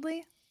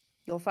otherworldly?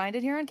 You'll find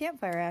it here on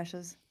Campfire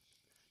Ashes.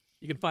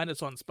 You can find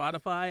us on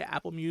Spotify,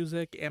 Apple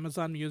Music,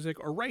 Amazon Music,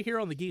 or right here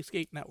on the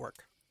Geekscape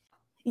network.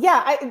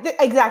 Yeah,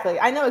 exactly.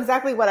 I know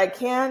exactly what I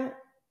can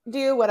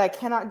do, what I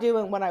cannot do,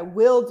 and what I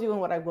will do and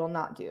what I will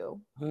not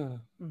do.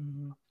 And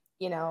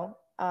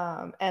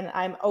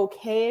I'm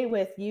okay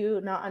with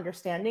you not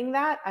understanding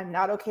that. I'm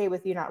not okay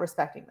with you not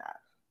respecting that.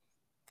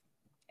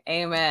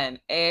 Amen.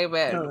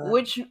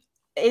 Which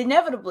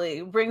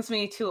inevitably brings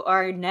me to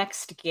our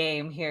next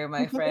game here,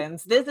 my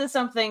friends. This is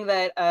something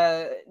that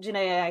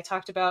Jenae and I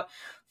talked about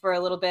for a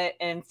little bit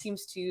and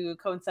seems to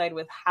coincide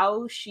with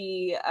how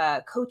she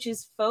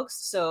coaches folks.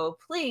 So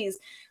please,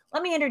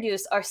 let me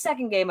introduce our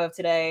second game of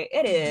today.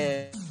 It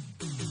is...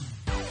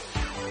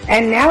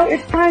 And now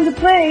it's time to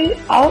play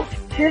Alt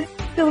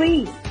Shift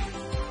Delete.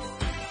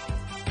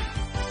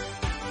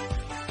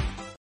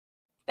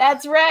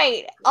 That's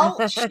right.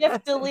 Alt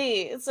Shift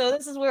Delete. So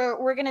this is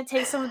where we're going to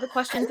take some of the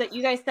questions that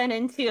you guys sent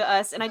in to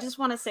us. And I just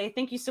want to say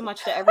thank you so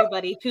much to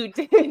everybody who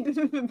did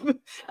contribute to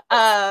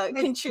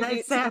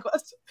the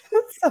question.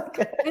 So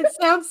good. It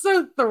sounds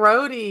so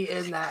throaty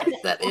in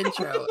that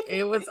intro.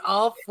 It was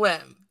all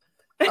phlegm.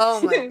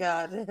 Oh my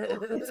God. It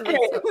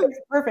was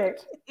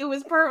perfect. It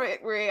was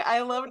perfect, Marie.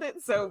 I loved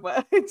it so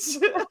much.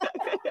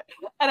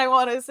 And I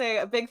want to say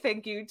a big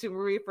thank you to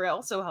Marie for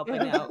also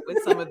helping out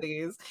with some of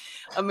these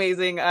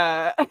amazing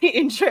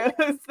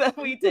intros that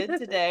we did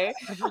today.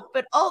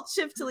 But alt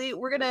shift delete,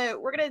 we're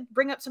gonna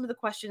bring up some of the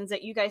questions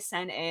that you guys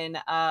sent in.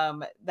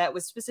 That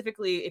was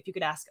specifically, if you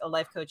could ask a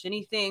life coach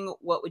anything,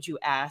 what would you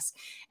ask?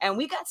 And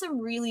we got some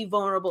really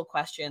vulnerable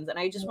questions, and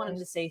I just wanted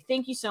to say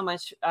thank you so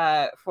much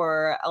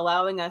for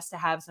allowing us to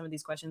have some of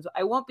these questions.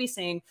 I won't be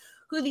saying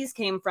who these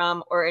came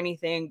from or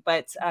anything,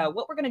 but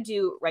what we're going to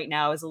do right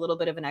now is a little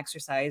bit of an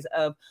exercise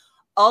of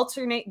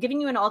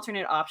giving you an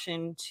alternate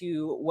option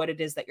to what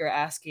it is that you're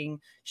asking,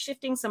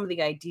 shifting some of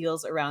the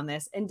ideals around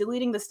this, and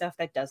deleting the stuff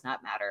that does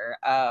not matter.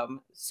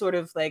 Sort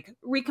of like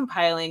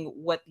recompiling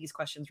what these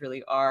questions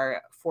really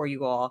are for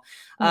you all.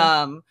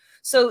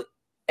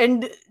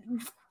 And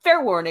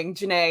fair warning,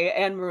 Jenae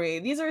and Marie,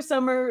 these are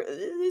some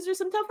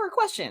tougher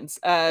questions.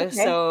 Okay.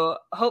 So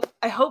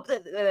I hope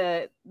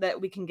that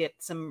we can get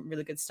some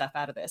really good stuff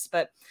out of this.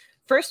 But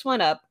first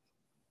one up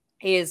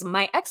is,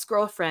 my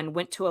ex-girlfriend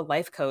went to a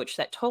life coach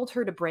that told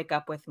her to break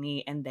up with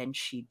me, and then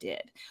she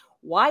did.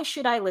 Why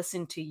should I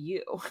listen to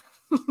you?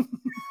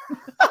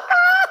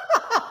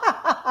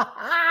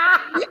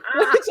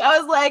 Which I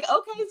was like,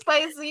 okay,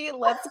 spicy,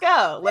 let's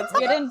go. Let's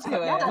get into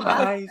it.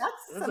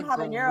 That's some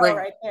habanero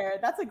right there.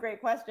 That's a great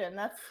question.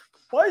 That's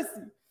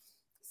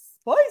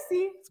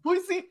spicy.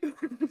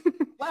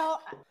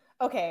 Well,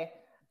 okay.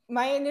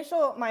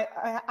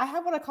 I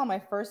have what I call my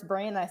first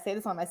brain. And I say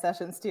this on my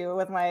sessions too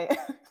with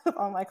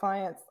all my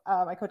clients,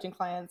 my coaching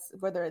clients,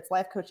 whether it's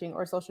life coaching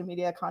or social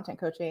media content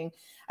coaching.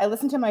 I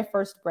listen to my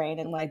first brain,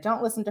 and when I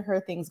don't listen to her,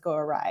 things go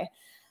awry.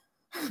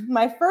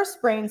 My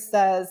first brain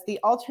says the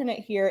alternate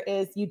here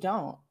is you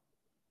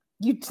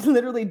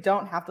literally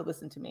don't have to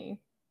listen to me,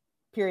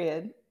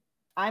 period.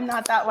 I'm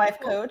not that life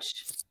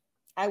coach.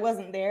 I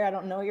wasn't there. I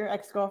don't know your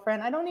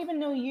ex-girlfriend. I don't even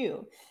know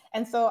you.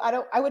 And so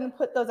I wouldn't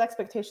put those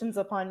expectations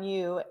upon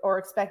you or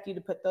expect you to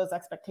put those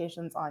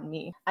expectations on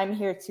me. I'm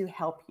here to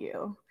help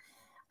you.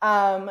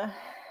 So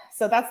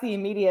that's the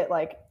immediate,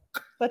 like,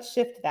 let's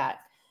shift that.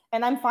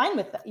 And I'm fine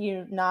with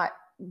you not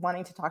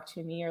wanting to talk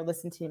to me or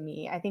listen to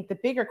me. I think the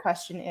bigger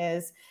question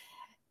is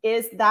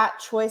that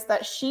choice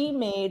that she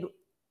made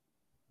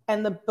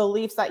and the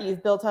beliefs that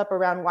you've built up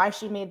around why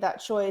she made that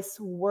choice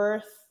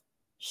worth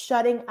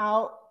shutting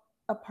out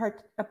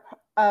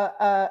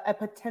a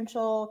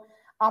potential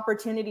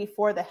opportunity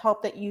for the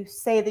help that you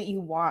say that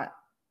you want?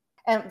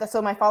 And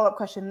so my follow-up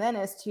question then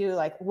is to,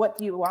 like, what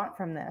do you want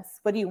from this?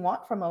 What do you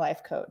want from a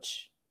life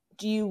coach?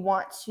 Do you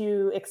want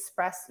to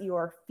express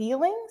your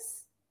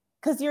feelings?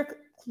 Because you're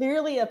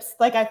clearly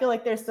I feel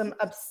like there's some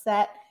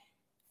upset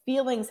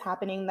feelings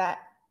happening that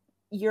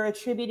you're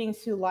attributing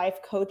to life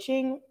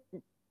coaching,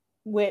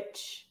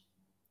 which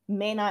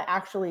may not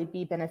actually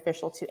be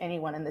beneficial to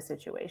anyone in this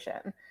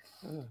situation.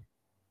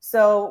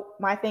 So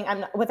my thing,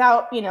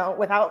 without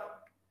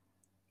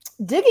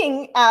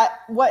digging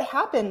at what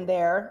happened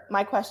there,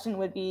 my question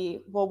would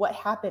be, well, what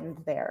happened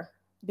there?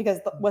 Because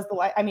is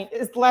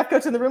the life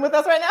coach in the room with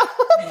us right now?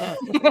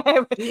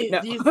 Do you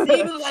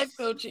see the life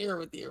coach here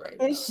with you right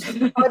now?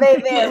 Are they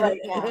there right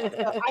now?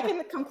 So I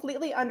can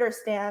completely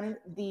understand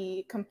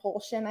the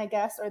compulsion, I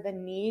guess, or the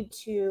need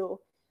to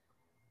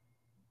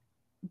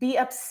be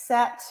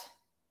upset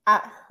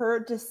at her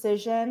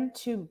decision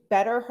to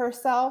better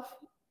herself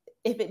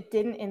if it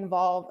didn't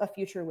involve a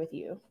future with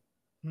you.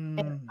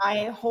 And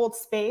I hold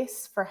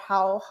space for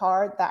how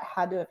hard that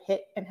had to have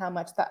hit and how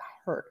much that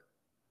hurt.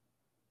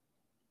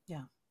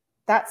 Yeah.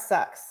 That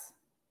sucks.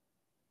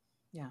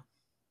 Yeah.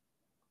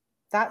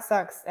 That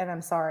sucks. And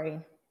I'm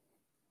sorry.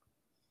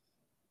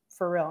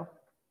 For real.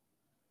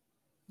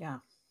 Yeah.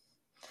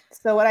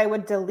 So what I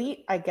would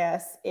delete, I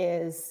guess,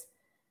 is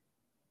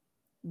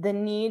the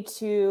need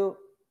to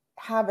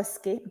have a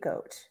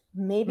scapegoat.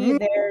 Maybe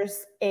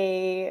there's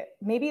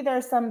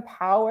some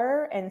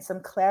power and some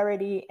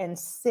clarity in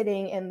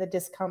sitting in the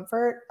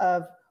discomfort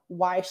of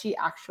why she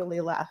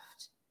actually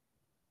left.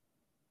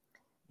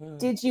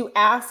 Did you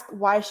ask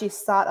why she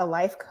sought a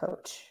life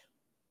coach?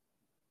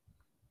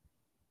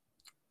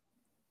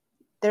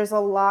 There's a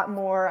lot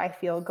more, I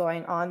feel,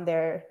 going on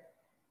there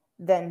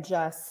than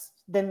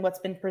what's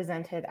been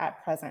presented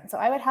at present. So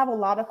I would have a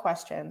lot of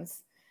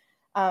questions,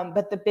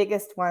 but the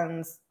biggest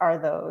ones are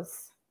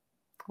those.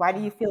 Why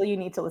do you feel you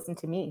need to listen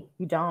to me?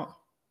 You don't.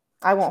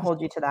 I won't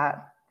hold you to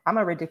that. I'm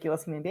a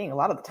ridiculous human being a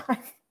lot of the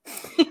time.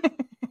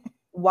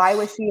 Why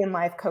was she in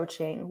life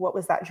coaching? What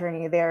was that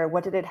journey there?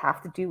 What did it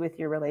have to do with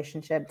your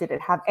relationship? Did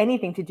it have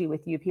anything to do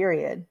with you,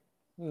 period?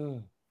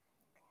 And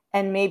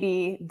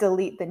maybe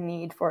delete the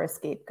need for a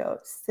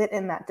scapegoat. Sit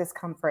in that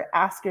discomfort.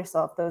 Ask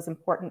yourself those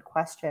important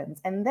questions,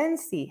 and then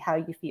see how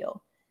you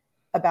feel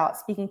about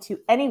speaking to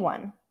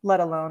anyone, let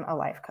alone a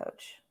life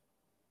coach.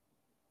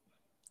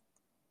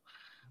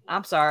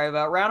 I'm sorry,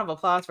 but round of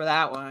applause for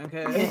that one.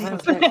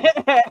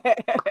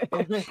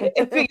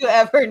 If you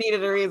ever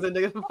needed a reason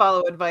to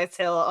follow Advice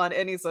Hill on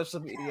any social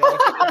media,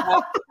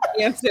 the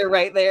answer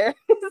right there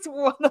is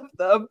one of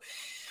them.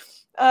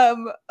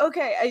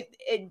 Okay,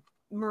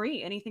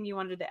 Marie, anything you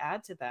wanted to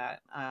add to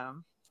that?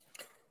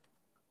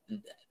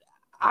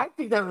 I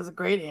think that was a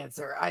great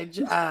answer.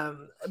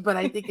 But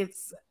I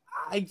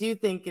do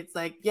think it's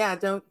like, yeah,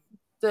 don't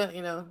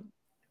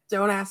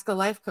ask a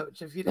life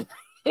coach if you don't.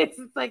 It's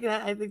like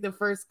that. I think the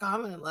first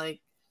comment,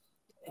 like,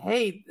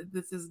 hey,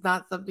 this is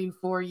not something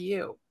for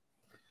you.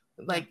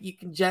 Like, you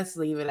can just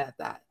leave it at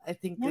that. I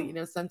think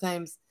that,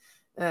 sometimes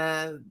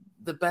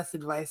the best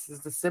advice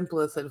is the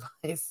simplest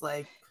advice.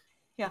 Like,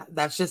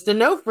 that's just a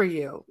no for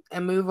you,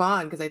 and move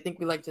on. Because I think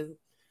we like to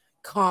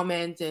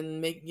comment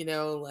and make,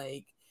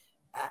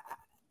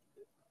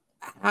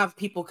 have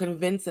people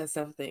convince us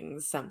of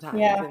things sometimes.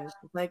 Yeah. And it's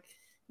just like,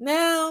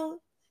 no,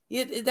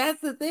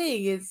 that's the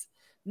thing, is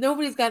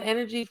nobody's got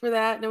energy for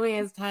that. Nobody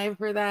has time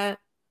for that.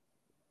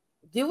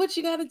 Do what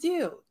you got to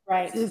do.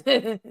 Right.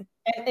 And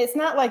it's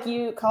not like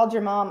you called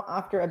your mom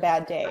after a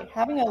bad day.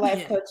 Having a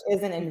life coach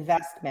is an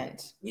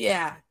investment.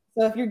 Yeah.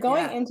 So if you're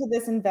going into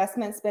this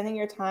investment, spending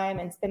your time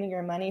and spending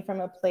your money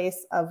from a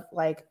place of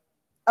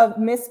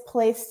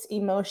misplaced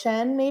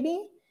emotion,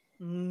 maybe,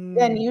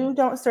 then you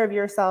don't serve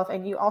yourself,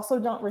 and you also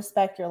don't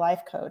respect your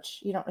life coach.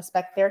 You don't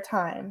respect their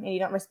time, and you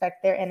don't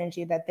respect their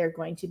energy that they're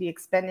going to be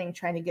expending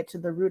trying to get to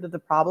the root of the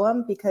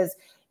problem, because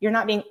you're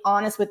not being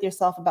honest with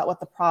yourself about what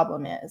the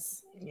problem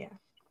is. Yeah.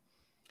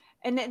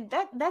 And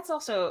that's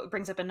also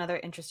brings up another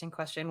interesting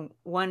question.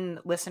 One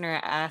listener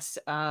asked,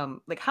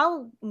 like,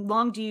 how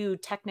long do you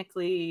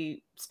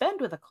technically spend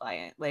with a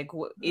client? Like,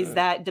 is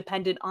that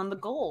dependent on the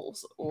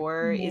goals,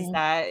 or is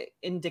that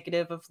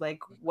indicative of like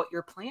what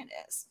your plan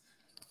is?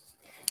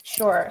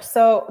 Sure.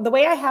 So the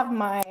way I have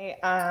my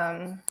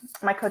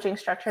my coaching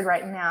structured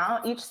right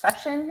now, each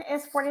session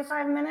is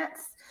 45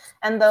 minutes.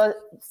 And the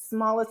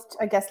smallest,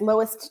 I guess,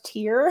 lowest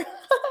tier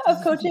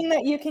of coaching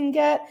that you can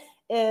get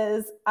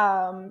is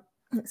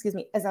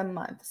is a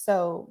month.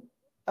 So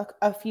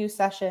a few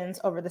sessions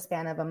over the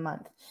span of a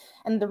month.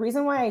 And the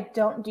reason why I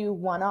don't do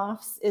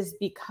one-offs is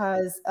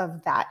because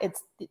of that.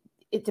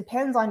 It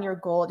depends on your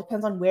goal. It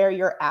depends on where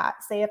you're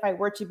at. Say if I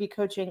were to be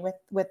coaching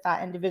with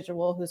that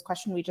individual whose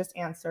question we just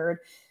answered,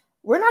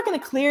 we're not going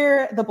to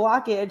clear the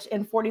blockage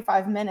in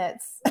 45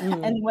 minutes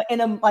and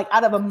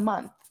out of a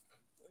month.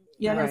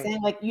 You know what I'm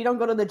saying? Like, you don't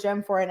go to the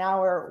gym for an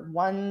hour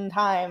one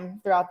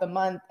time throughout the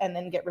month and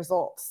then get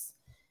results.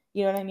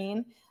 You know what I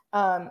mean?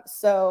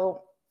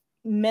 So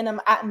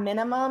at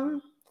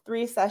minimum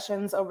 3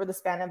 sessions over the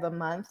span of a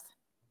month,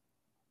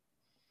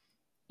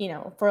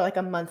 for like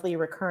a monthly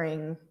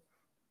recurring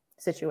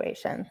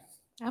situation.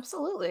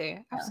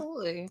 Absolutely.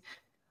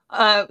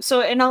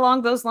 So, and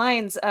along those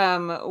lines,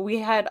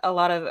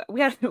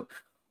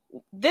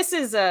 this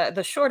is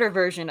the shorter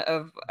version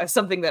of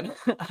something that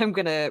I'm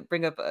going to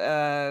bring up.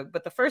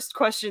 But the first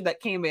question that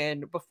came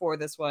in before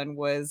this one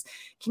was,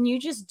 can you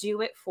just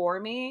do it for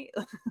me?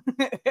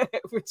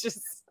 Which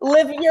is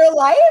live your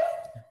life.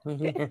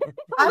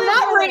 I'm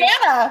not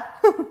Rihanna.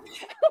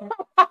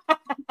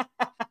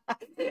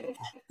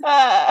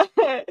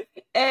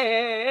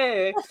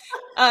 Hey.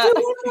 Do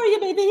one for you,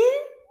 baby.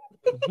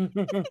 Do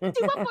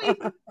one for you.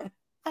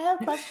 I have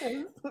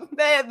questions.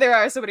 There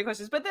are so many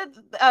questions, but then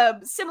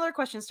similar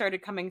questions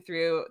started coming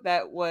through.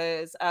 That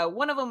was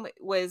one of them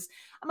was,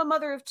 I'm a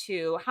mother of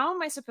 2. How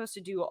am I supposed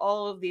to do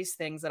all of these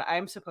things that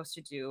I'm supposed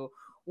to do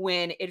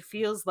when it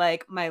feels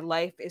like my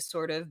life is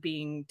sort of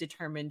being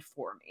determined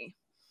for me?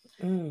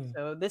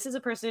 So this is a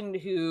person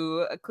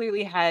who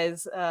clearly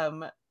has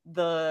the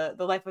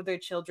life of their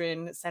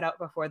children set out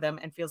before them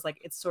and feels like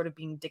it's sort of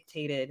being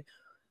dictated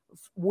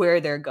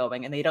where they're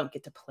going, and they don't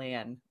get to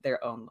plan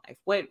their own life.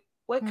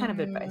 What kind of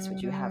advice would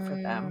you have for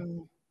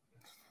them?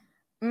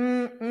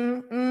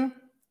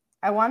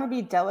 I want to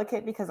be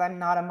delicate because I'm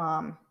not a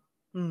mom.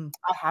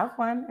 I have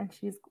one, and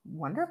she's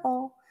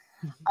wonderful.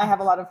 I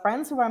have a lot of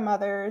friends who are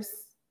mothers,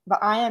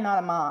 but I am not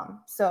a mom.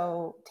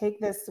 So take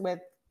this with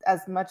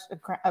as much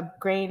a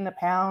grain, a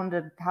pound,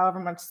 and however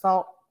much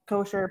salt,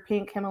 kosher,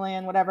 pink,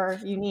 Himalayan, whatever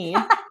you need.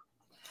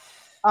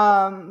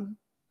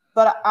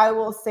 But I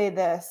will say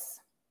this.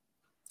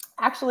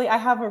 Actually, I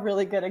have a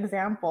really good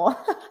example.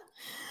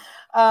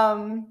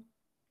 When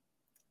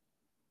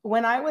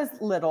I was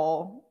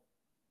little,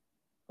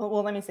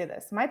 well, let me say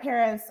this. My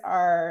parents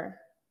are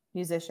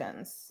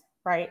musicians,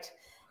 right?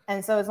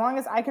 And so as long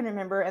as I can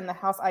remember, in the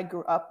house I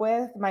grew up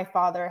with, my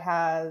father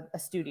had a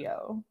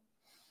studio.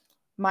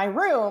 My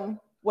room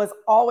was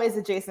always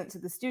adjacent to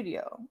the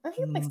studio. And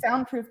he like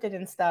soundproofed it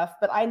and stuff,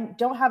 but I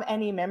don't have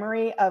any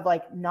memory of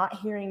like not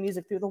hearing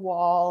music through the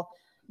wall,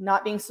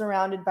 not being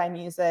surrounded by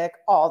music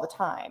all the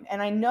time.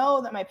 And I know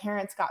that my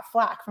parents got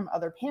flack from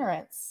other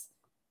parents.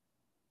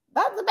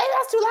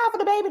 That's too loud for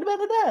the baby. Blah,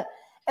 blah, blah.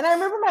 And I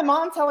remember my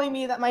mom telling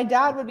me that my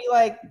dad would be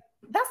like,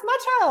 that's my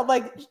child.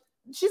 Like,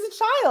 she's a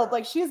child.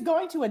 Like, she's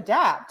going to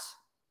adapt.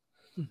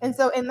 And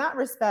so in that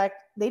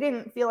respect, they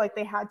didn't feel like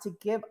they had to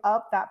give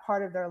up that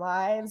part of their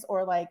lives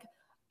or like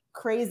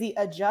crazy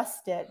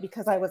adjust it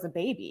because I was a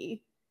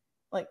baby.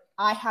 Like,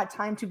 I had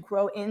time to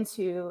grow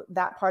into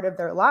that part of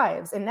their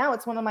lives. And now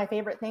it's one of my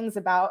favorite things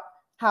about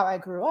how I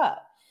grew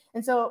up.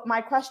 And so my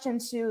question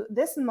to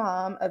this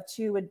mom of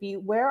 2 would be,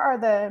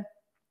 what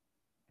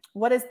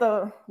is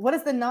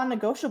the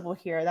non-negotiable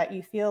here that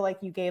you feel like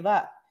you gave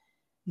up?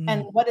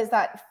 And what does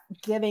that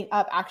giving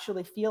up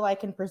actually feel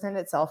like and present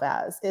itself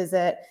as? Is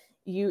it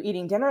you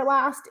eating dinner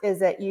last?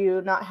 Is it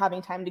you not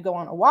having time to go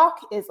on a walk?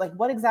 Is like,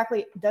 what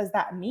exactly does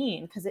that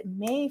mean? Because it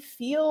may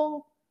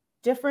feel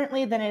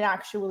differently than it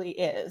actually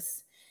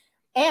is.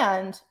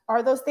 And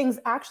are those things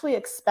actually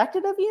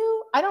expected of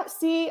you? I don't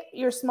see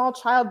your small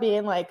child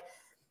being like,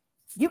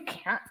 you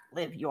can't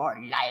live your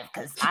life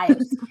because I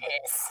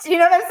exist. You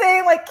know what I'm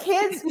saying? Like,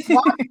 kids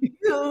want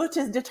you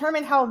to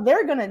determine how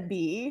they're going to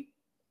be.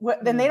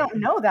 Then they don't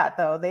know that,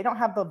 though. They don't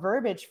have the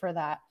verbiage for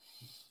that.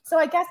 So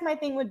I guess my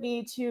thing would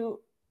be to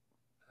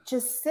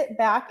just sit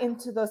back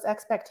into those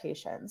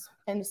expectations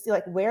and see,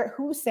 like,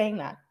 who's saying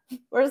that?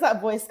 Where's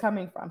that voice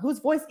coming from? Whose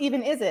voice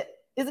even is it?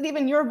 Is it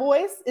even your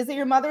voice? Is it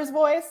your mother's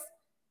voice?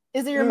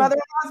 Is it your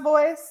mother-in-law's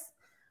voice?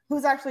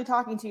 Who's actually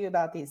talking to you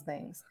about these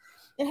things?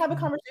 And have a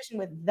conversation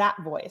with that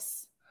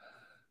voice.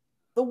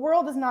 The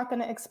world is not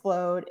going to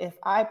explode if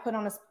I put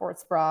on a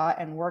sports bra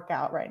and work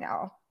out right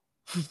now.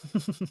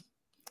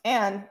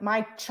 And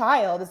my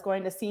child is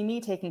going to see me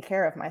taking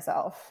care of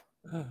myself.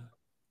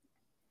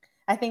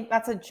 I think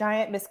that's a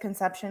giant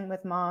misconception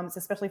with moms,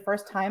 especially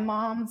first-time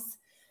moms,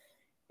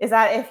 is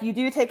that if you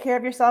do take care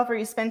of yourself or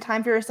you spend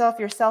time for yourself,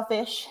 you're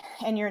selfish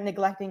and you're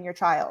neglecting your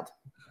child.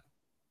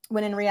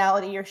 When in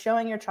reality, you're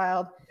showing your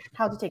child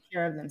how to take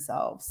care of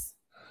themselves.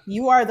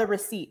 You are the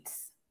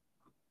receipts.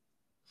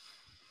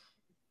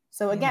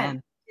 So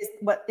again,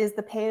 what is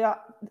the payoff?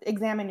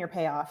 Examine your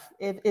payoff.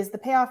 Is the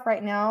payoff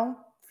right now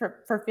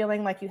for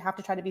feeling like you have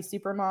to try to be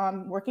super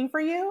mom working for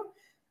you?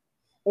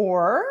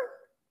 Or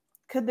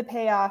could the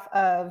payoff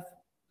of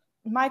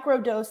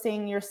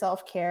microdosing your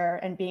self-care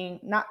and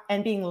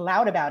being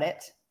loud about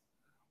it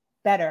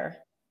better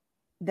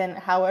than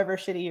however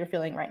shitty you're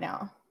feeling right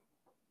now?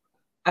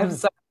 I'm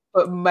sorry,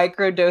 but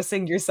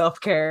microdosing your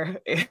self-care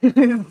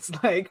is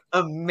like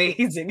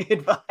amazing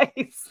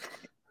advice.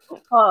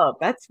 Oh,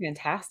 that's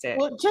fantastic.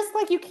 Well, just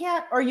like you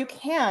can't, or you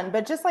can,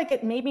 but just like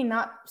it maybe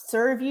not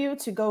serve you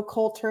to go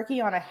cold turkey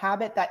on a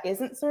habit that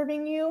isn't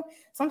serving you.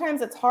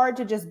 Sometimes it's hard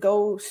to just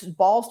go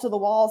balls to the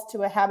walls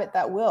to a habit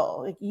that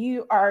will. Like,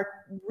 you are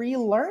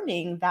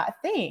relearning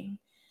that thing.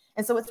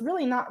 And so it's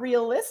really not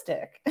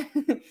realistic.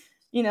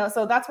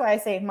 So that's why I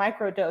say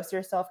microdose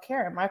your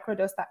self-care,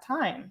 microdose that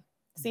time,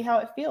 see how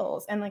it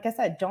feels. And like I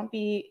said, don't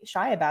be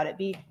shy about it.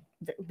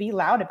 Be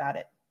loud about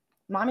it.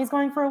 Mommy's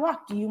going for a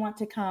walk. Do you want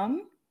to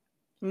come?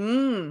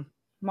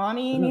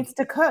 Mommy needs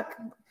to cook.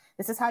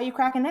 This is how you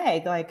crack an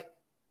egg. Like,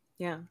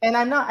 yeah. And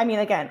I'm not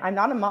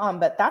a mom,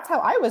 but that's how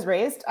I was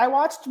raised. I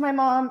watched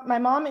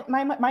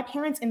my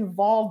parents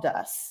involved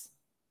us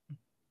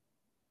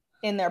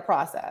in their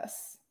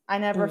process. I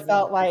never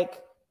felt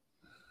like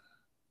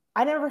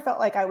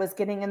I was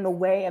getting in the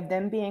way of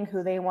them being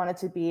who they wanted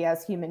to be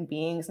as human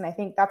beings. And I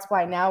think that's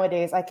why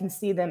nowadays I can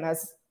see them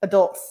as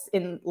adults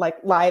in like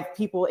live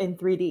people in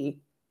 3D.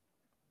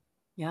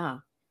 Yeah.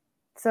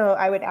 So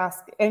I would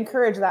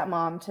encourage that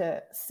mom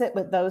to sit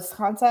with those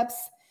concepts,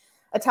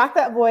 attack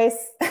that voice,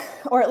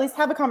 or at least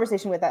have a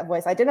conversation with that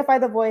voice. Identify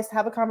the voice,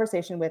 have a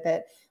conversation with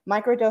it,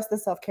 microdose the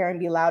self-care and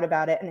be loud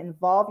about it, and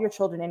involve your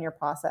children in your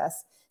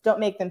process.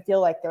 Don't make them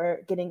feel like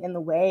they're getting in the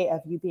way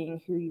of you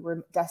being who you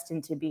were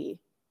destined to be.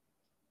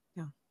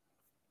 Yeah.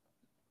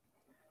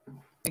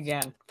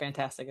 Again,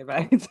 fantastic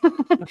advice.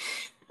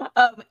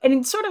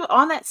 And sort of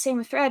on that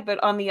same thread,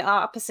 but on the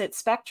opposite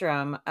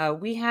spectrum,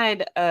 we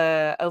had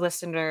a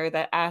listener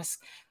that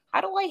asked,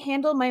 how do I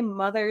handle my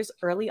mother's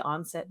early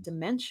onset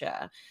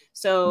dementia?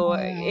 So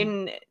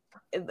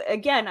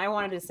again, I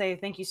wanted to say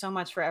thank you so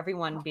much for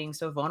everyone being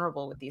so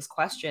vulnerable with these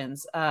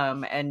questions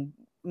and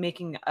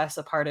making us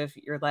a part of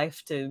your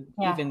life to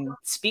even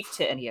speak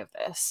to any of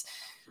this.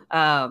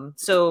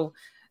 So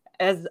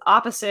as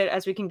opposite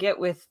as we can get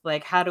with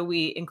like, how do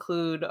we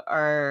include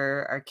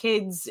our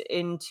kids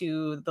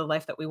into the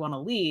life that we want to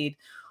lead?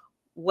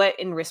 What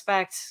in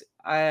respect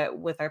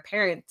with our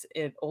parents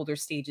at older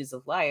stages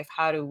of life,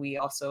 how do we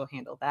also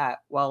handle that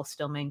while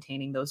still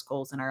maintaining those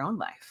goals in our own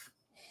life?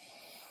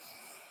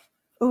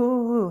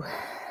 Ooh.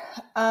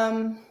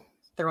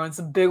 Throwing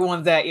some big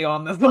ones at you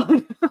on this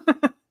one.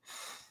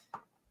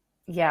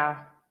 Yeah.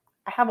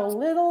 I have a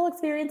little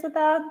experience with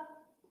that.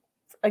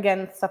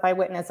 Again, stuff I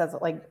witnessed as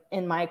like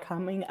in my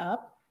coming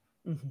up,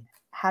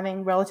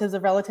 having relatives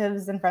of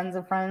relatives and friends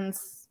of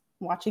friends,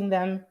 watching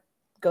them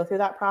go through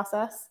that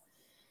process.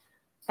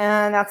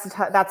 And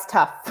that's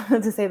tough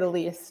to say the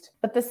least.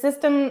 But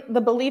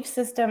the belief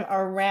system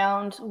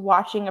around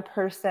watching a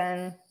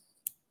person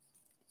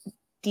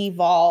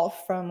devolve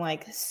from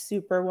like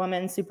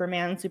superwoman,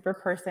 superman, super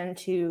person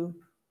to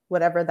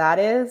whatever that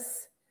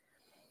is,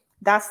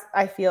 that's,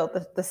 I feel,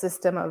 the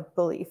system of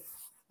belief,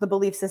 the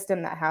belief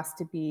system that has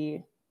to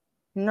be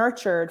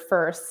nurtured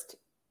first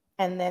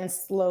and then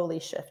slowly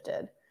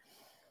shifted.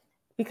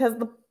 Because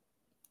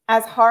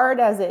as hard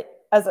as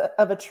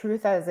of a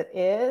truth as it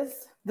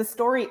is, the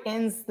story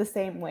ends the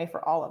same way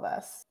for all of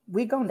us.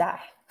 We gonna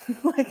die.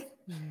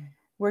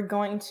 We're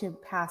going to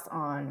pass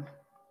on.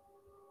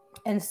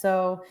 And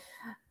so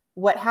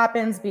what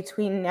happens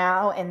between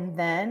now and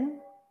then,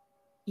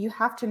 you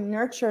have to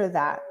nurture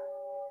that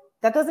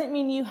That doesn't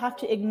mean you have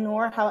to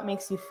ignore how it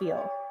makes you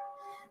feel,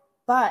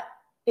 but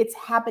it's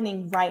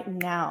happening right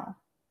now.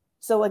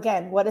 So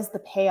again, what is the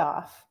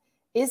payoff?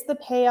 Is the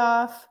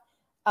payoff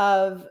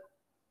of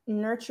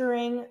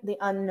nurturing the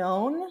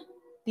unknown,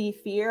 the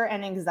fear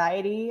and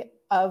anxiety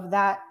of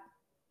that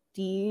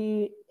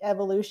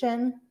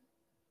de-evolution,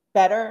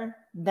 better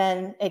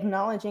than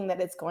acknowledging that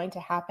it's going to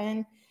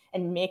happen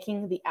and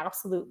making the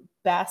absolute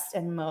best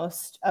and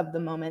most of the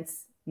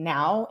moments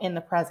now in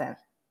the present?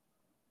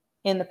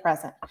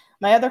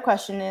 My other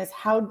question is,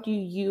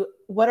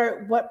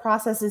 what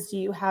processes do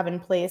you have in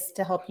place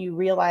to help you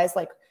realize,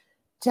 like,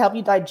 to help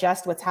you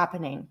digest what's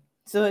happening?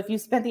 So if you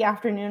spent the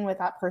afternoon with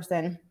that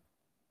person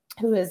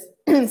who is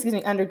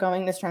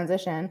undergoing this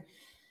transition,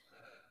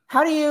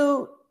 how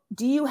do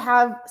you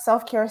have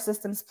self-care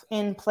systems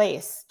in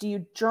place? Do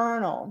you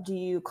journal? Do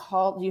you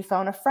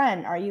phone a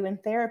friend? Are you in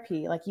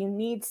therapy? Like, you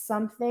need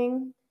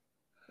something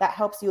that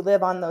helps you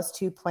live on those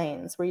two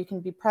planes where you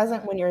can be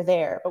present when you're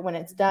there, but when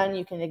it's done,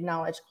 you can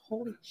acknowledge,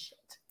 holy shit,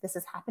 this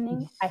is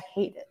happening. I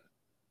hate it.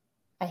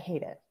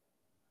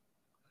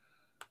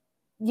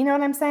 You know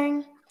what I'm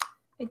saying?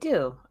 I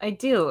do.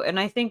 And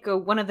I think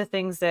one of the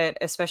things that,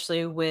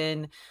 especially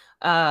when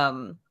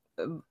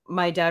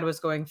my dad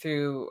was going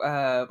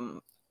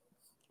through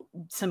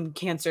some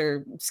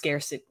cancer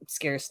scare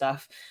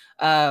stuff,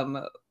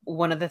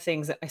 one of the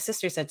things that my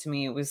sister said to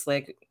me was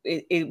like,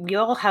 we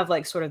all have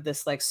like sort of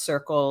this like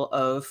circle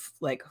of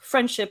like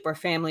friendship or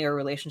family or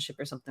relationship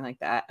or something like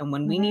that. And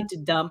when we need to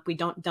dump, we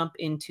don't dump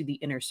into the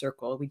inner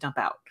circle, we dump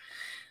out.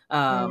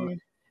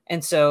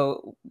 And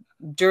so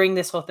during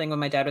this whole thing, when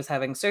my dad was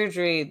having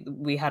surgery,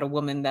 we had a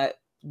woman that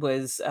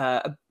was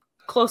a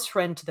close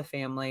friend to the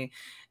family.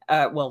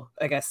 Well,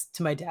 I guess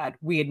to my dad,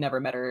 we had never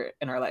met her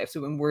in our life.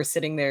 So when we're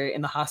sitting there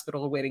in the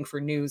hospital waiting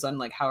for news on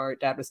like how our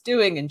dad was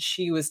doing, and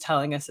she was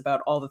telling us about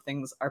all the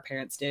things our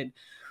parents did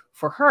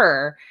for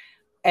her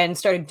and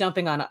started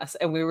dumping on us.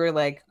 And we were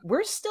like,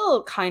 we're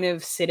still kind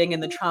of sitting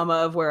in the trauma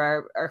of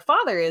where our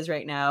father is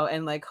right now,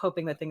 and like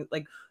hoping that things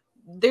like,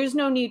 there's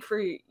no need for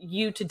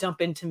you to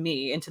dump into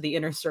me, into the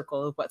inner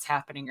circle of what's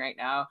happening right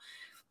now.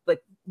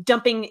 Like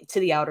dumping to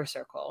the outer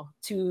circle,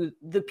 to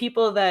the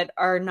people that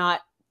are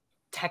not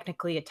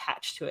technically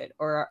attached to it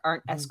or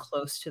aren't as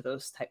close to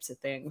those types of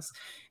things.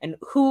 And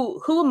who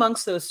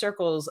amongst those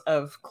circles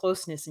of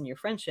closeness in your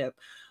friendship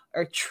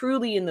are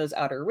truly in those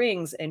outer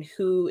rings, and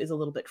who is a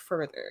little bit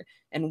further,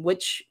 and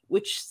which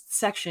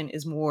section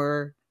is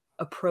more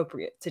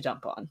appropriate to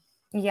dump on.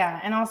 Yeah,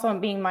 and also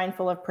being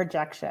mindful of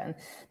projection.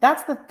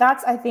 That's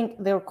I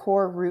think the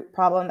core root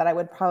problem that I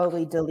would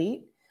probably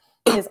delete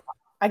is,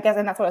 I guess,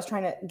 and that's what I was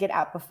trying to get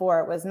at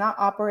before, was not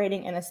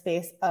operating in a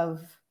space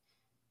of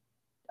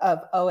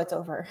oh, it's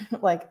over,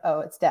 like, oh,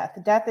 it's death.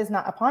 Death is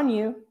not upon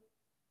you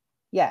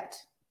yet.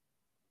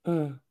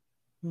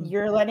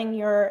 You're letting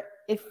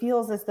it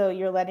feels as though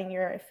you're letting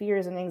your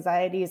fears and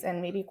anxieties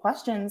and maybe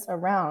questions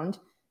around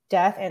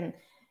death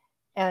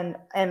and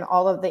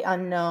all of the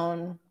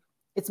unknown,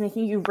 it's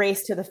making you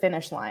race to the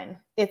finish line.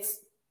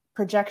 It's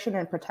projection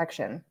and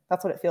protection.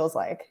 That's what it feels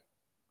like,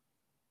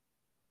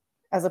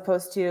 as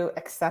opposed to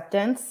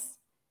acceptance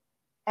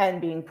and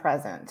being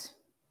present.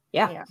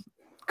 Yeah.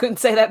 Couldn't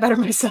say that better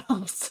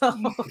myself. So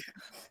and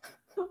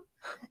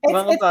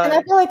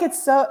I feel like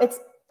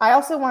I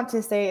also want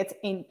to say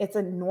it's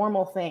a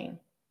normal thing,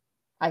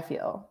 I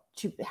feel,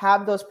 to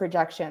have those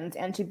projections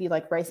and to be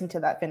like racing to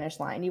that finish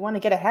line. You want to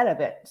get ahead of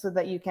it so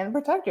that you can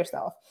protect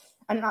yourself.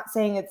 I'm not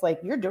saying it's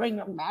like you're doing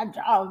a bad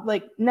job.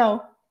 Like,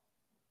 no,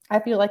 I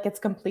feel like it's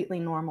completely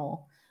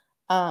normal.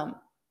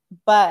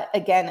 But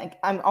again,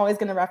 I'm always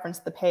going to reference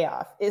the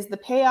payoff. Is the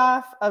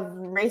payoff of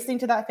racing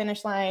to that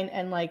finish line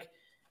and like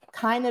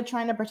kind of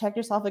trying to protect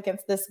yourself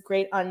against this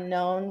great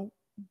unknown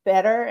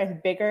better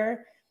and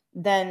bigger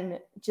than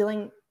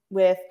dealing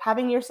with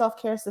having your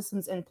self-care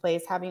systems in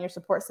place, having your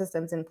support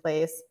systems in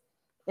place,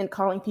 and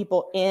calling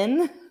people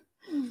in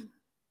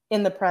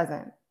the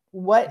present?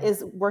 What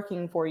is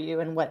working for you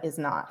and what is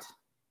not?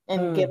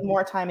 And give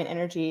more time and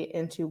energy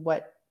into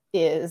what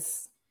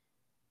is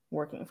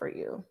working for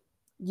you.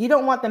 You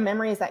don't want the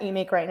memories that you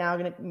make right now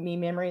going to be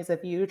memories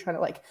of you trying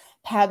to like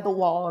pad the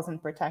walls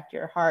and protect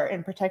your heart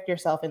and protect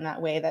yourself in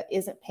that way that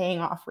isn't paying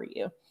off for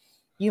you.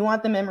 You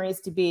want the memories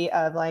to be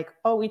of like,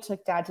 oh, we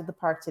took dad to the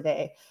park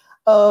today.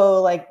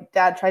 Oh, like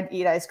dad tried to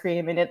eat ice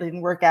cream and it didn't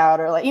work out.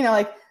 Or like,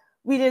 like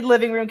we did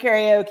living room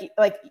karaoke.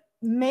 Like,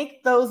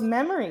 make those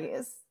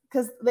memories,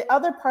 because the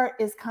other part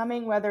is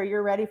coming whether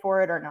you're ready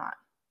for it or not.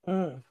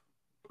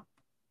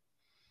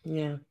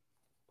 Yeah.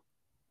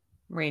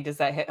 Marie, does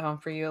that hit home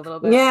for you a little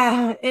bit?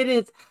 Yeah, it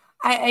is.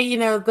 I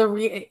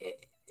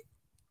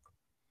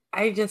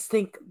just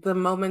think the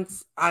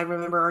moments I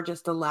remember are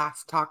just the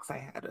last talks I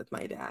had with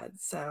my dad.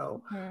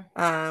 So,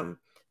 I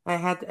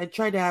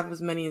tried to have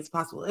as many as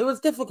possible. It was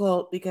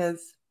difficult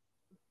because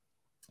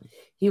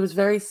he was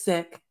very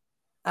sick,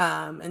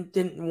 and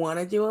didn't want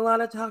to do a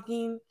lot of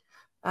talking.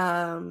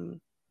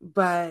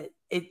 But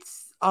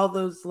it's all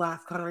those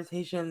last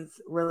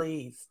conversations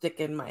really stick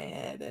in my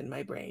head and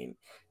my brain.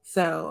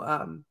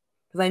 So,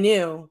 because I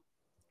knew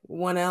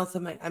one else,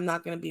 I'm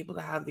not going to be able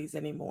to have these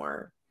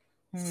anymore.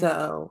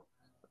 So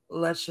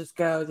let's just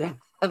go down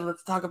and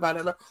let's talk about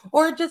it.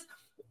 Or just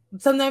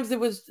sometimes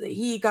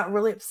he got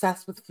really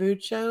obsessed with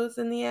food shows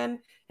in the end.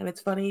 And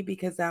it's funny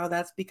because now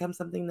that's become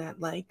something that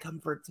like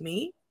comforts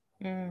me.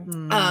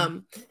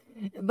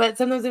 But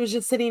sometimes it was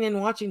just sitting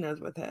and watching those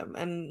with him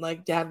and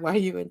like, Dad, why are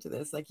you into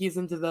this? Like he's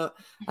into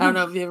I don't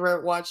know if you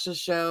ever watched a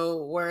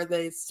show where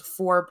there's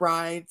 4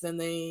 brides and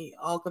they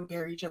all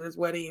compare each other's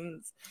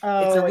weddings.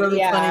 It's a really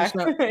funny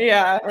show.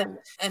 Yeah.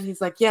 And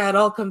he's like, yeah, it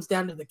all comes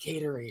down to the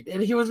catering.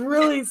 And he was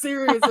really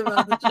serious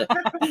about the show.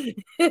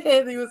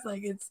 And he was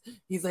like,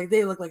 he's like,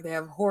 they look like they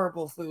have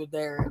horrible food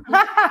there.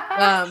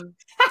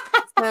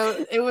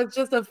 So it was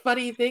just a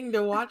funny thing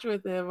to watch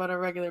with him on a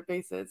regular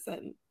basis.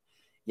 And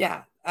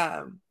yeah,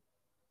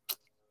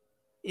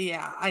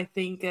 I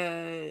think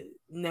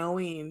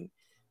knowing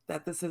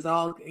that this is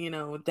all,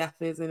 death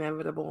is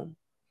inevitable.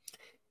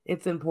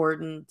 It's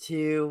important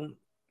to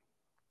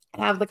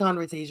have the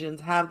conversations,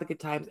 have the good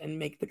times, and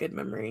make the good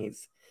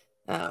memories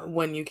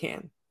when you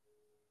can.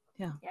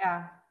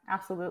 Yeah,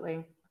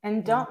 absolutely.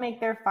 And don't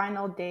make their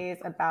final days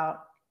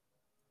about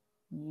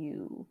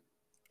you.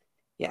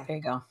 Yeah, there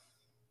you go.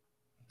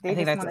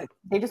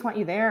 They just want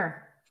you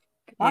there.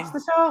 Watch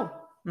the show.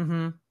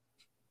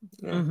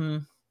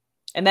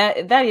 And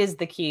that is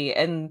the key.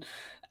 And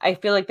I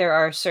feel like there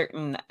are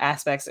certain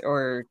aspects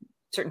or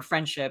certain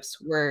friendships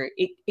where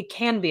it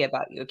can be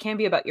about you. It can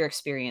be about your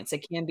experience.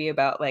 It can be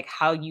about like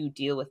how you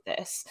deal with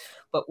this.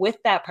 But with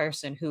that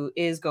person who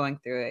is going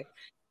through it,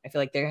 I feel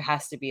like there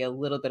has to be a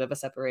little bit of a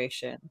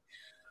separation.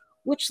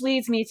 Which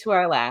leads me to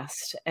our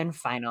last and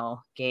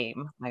final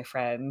game, my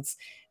friends.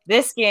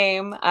 This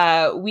game,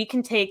 we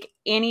can take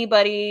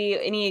anybody,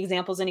 any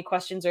examples, any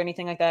questions or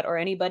anything like that, or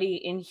anybody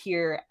in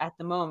here at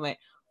the moment.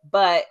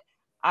 But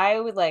I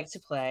would like to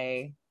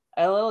play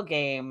a little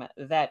game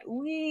that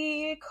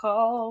we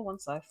call,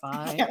 once I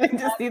find. Can't wait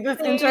to see this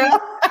intro.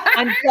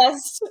 I'm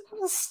just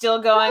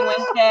still going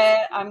with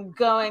it. I'm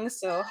going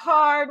so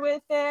hard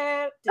with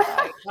it. Did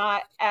I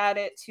not add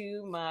it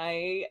to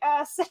my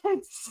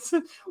assets?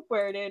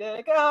 Where did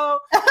it go?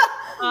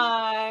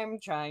 I'm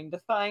trying to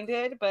find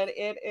it, but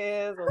it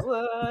is a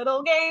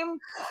little game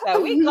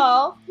that we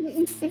call.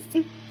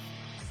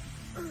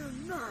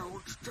 And now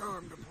it's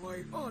time to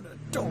play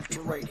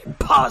unadulterated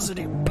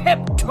positive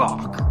pep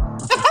talk.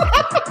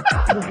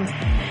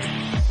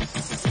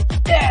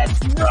 That's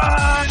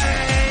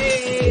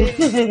right!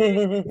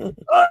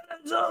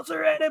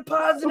 Unadulterated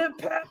positive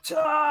pep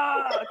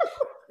talk!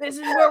 This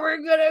is where we're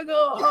gonna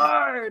go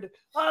hard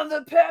on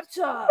the pep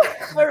talk.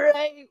 All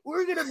right,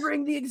 we're gonna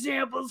bring the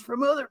examples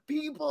from other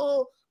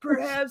people,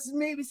 perhaps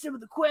maybe some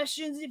of the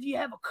questions. If you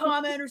have a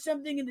comment or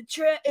something in the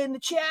chat,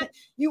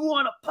 you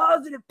want a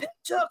positive pep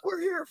talk,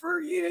 we're here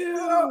for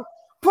you.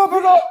 Pump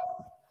it up.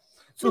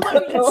 So let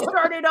me just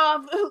start it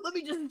off.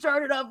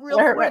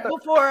 Real quick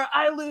before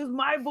I lose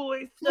my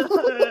voice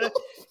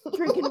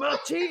drinking my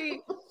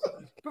tea.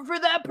 But for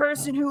that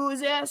person who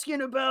was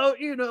asking about,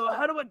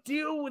 how do I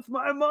deal with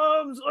my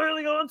mom's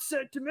early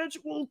onset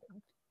dementia? Well,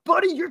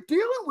 buddy, you're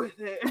dealing with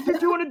it. You're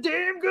doing a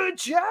damn good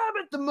job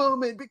at the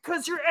moment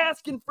because you're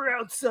asking for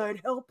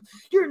outside help.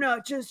 You're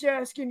not just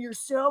asking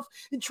yourself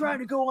and trying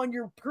to go on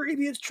your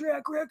previous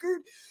track record.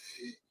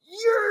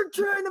 You're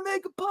trying to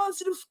make a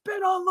positive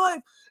spin on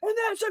life, and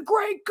that's a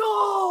great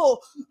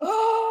goal.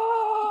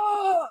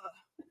 Ah!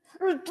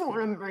 You're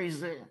doing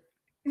amazing.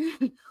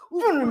 You're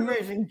doing an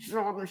amazing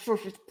job. I'm sure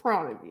she's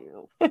proud of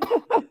you.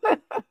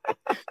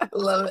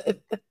 Love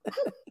it.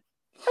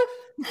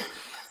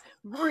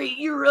 Great,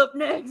 you're up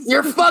next.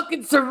 You're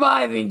fucking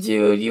surviving,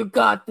 dude. You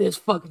got this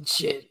fucking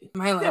shit.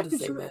 Am I allowed to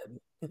say that?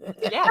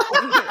 Yeah.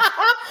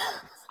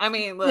 I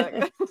mean, look,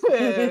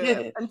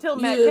 until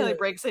Matt Kelly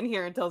breaks in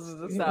here and tells us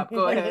to stop,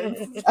 go ahead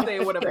and say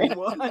whatever you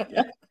want.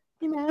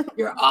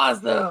 You're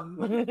awesome.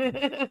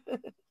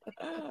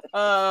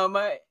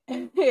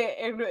 And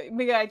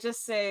may I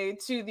just say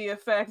to the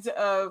effect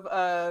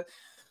of,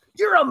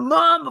 you're a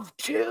mom of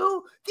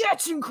 2?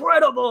 That's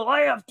incredible.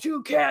 I have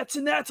 2 cats,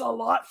 and that's a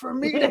lot for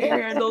me to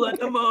handle at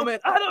the moment.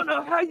 I don't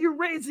know how you're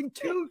raising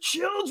 2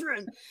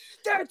 children.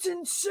 That's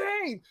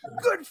insane.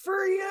 Good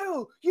for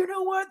you. You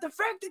know what? The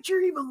fact that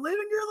you're even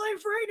living your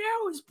life right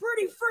now is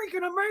pretty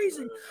freaking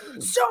amazing.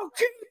 So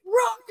keep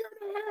rocking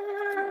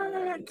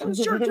it, because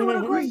you're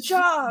doing a great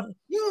job.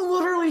 You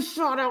literally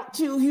shot out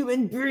 2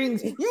 human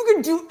beings. You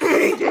can do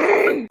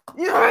anything.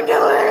 You can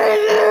do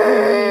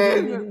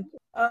anything.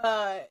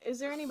 Is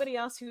there anybody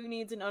else who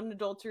needs an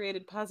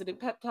unadulterated positive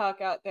pep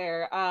talk out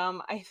there?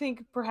 I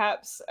think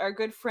perhaps our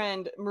good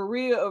friend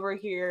Maria over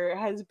here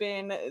has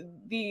been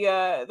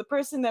the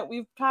person that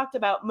we've talked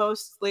about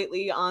most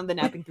lately on the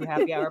Napping Through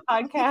Happy Hour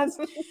podcast.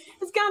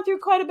 Has gone through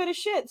quite a bit of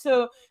shit.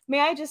 So may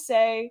I just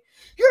say,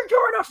 you're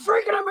doing a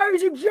freaking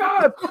amazing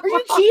job. Are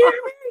you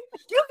kidding me?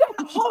 You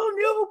got a whole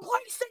new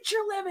place that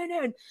you're living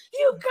in.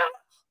 You got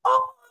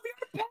all of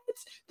your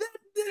pets that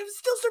have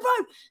still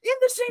survived in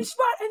the same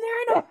spot, and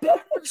they're in a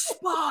better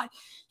spot.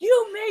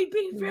 You may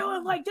be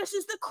feeling like this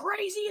is the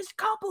craziest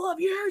couple of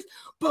years,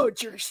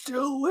 but you're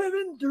still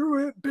living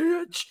through it,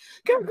 bitch.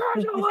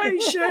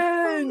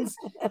 Congratulations!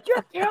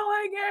 You're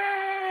killing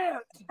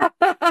it!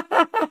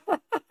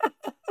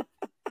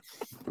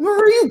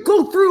 Marie, you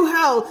go through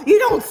hell. You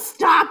don't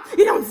stop.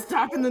 You don't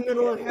stop in the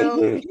middle of hell.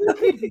 You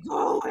keep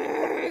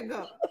going.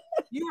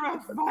 You're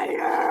a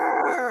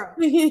fighter.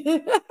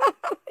 You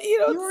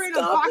don't You were in a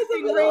stop in the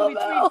boxing middle ring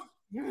of hell.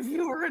 If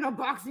you were in a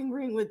boxing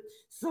ring with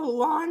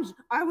Solange,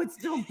 I would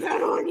still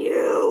bet on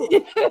you.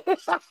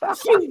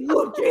 She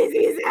whooped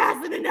Jay-Z's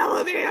ass in an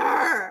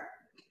elevator.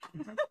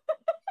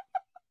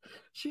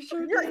 She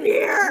sure You're did.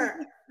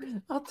 here.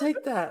 I'll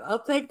take that.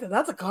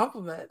 That's a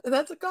compliment.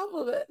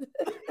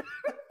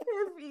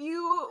 If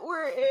you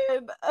were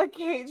in a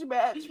cage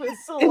match with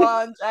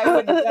Solange, I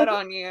would bet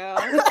on you.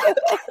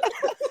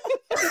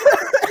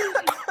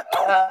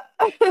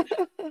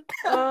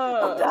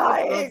 I'm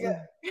dying.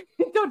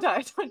 Don't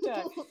die.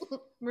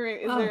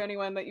 Marie, is there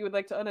anyone that you would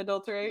like to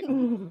unadulterate?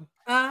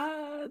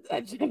 I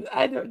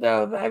don't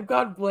know. I've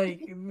got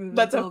blank.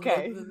 That's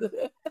okay.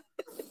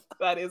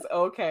 That is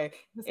okay.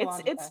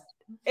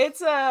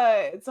 It's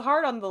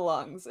hard on the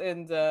lungs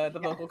and the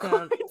vocal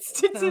cords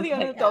to do the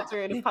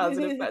unadulterated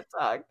positive pet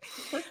talk.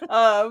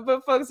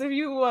 But folks, if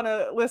you want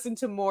to listen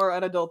to more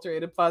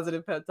unadulterated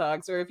positive pet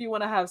talks, or if you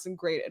want to have some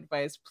great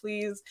advice,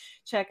 please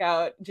check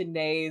out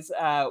Jenae's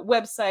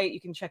website.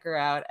 You can check her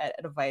out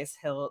at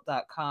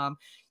advicehill.com.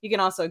 You can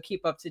also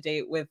keep up to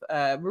date with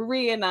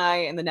Marie and I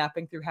and the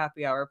Napping Through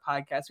Happy Hour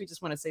podcast. We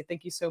just want to say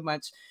thank you so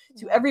much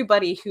to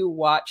everybody who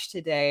watched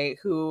today,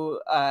 who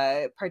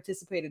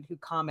participated, who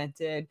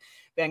commented.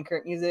 Van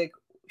Kurt Music,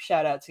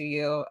 shout out to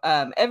you.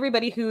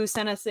 Everybody who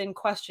sent us in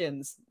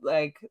questions,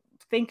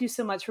 thank you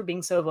so much for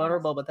being so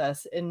vulnerable with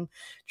us and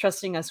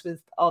trusting us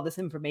with all this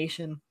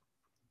information.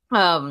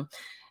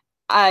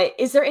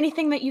 Is there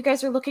anything that you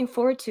guys are looking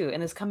forward to in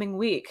this coming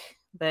week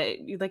that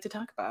you'd like to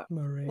talk about?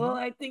 Marie? Well,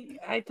 I think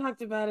I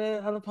talked about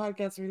it on the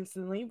podcast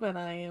recently, but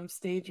I am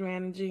stage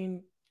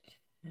managing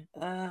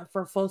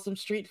for Folsom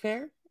Street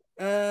Fair.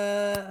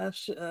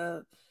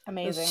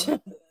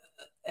 Amazing.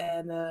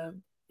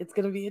 And it's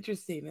going to be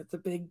interesting. It's a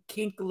big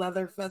kink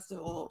leather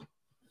festival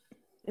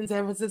in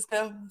San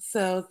Francisco,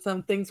 so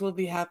some things will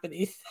be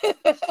happening.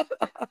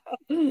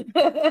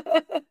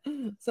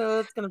 So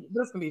it's gonna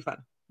be fun.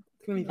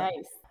 It's gonna be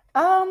nice.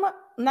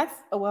 Next,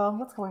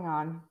 what's going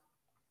on?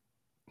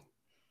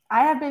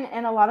 I have been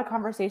in a lot of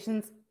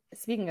conversations.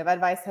 Speaking of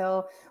Advice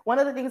Hill, one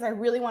of the things I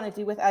really want to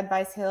do with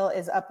Advice Hill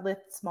is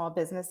uplift small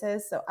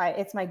businesses. So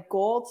it's my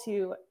goal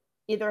to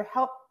either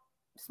help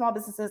small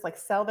businesses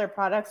sell their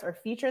products or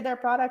feature their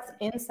products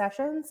in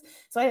sessions.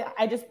 So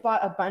I just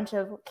bought a bunch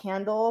of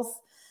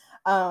candles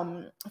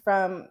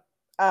from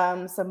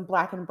some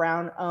Black and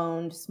brown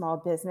owned small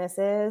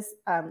businesses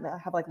that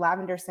have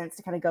lavender scents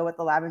to kind of go with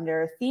the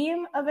lavender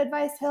theme of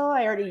Advice Hill.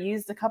 I already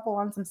used a couple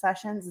on some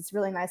sessions. It's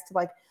really nice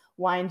to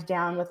wind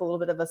down with a little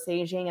bit of a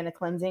saging and a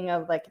cleansing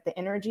of the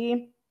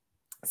energy.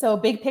 So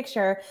big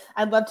picture,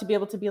 I'd love to be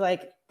able to be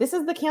this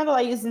is the candle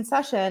I used in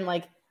session.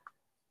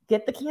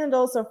 Get the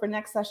candle so for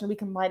next session we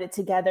can light it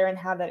together and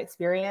have that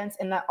experience,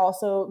 and that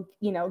also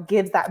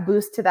gives that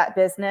boost to that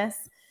business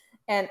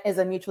and is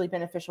a mutually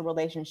beneficial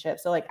relationship.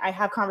 So I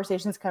have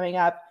conversations coming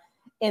up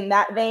in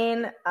that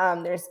vein.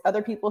 There's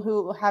other people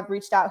who have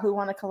reached out who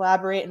want to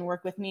collaborate and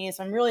work with me,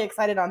 so I'm really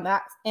excited on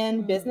that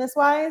end. Business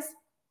wise,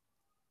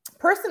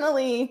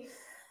 personally,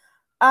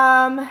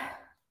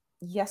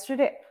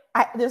 yesterday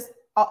there's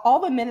all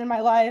the men in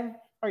my life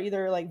are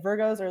either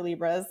Virgos or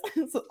Libras.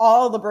 So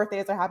all the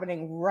birthdays are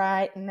happening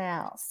right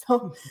now.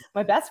 So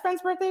my best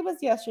friend's birthday was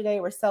yesterday.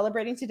 We're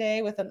celebrating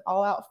today with an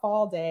all-out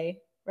fall day.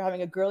 We're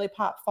having a girly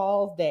pop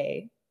fall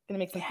day. Gonna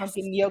make some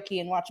pumpkin gnocchi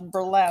and watch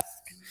burlesque.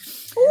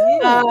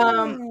 Yeah.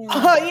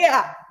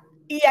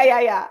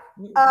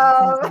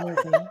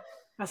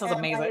 That sounds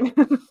amazing.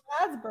 My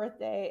dad's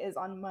birthday is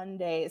on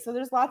Monday. So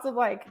there's lots of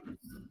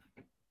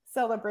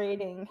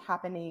celebrating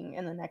happening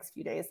in the next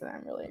few days that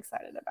I'm really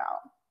excited about.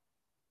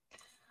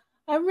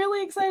 I'm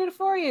really excited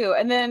for you.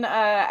 And then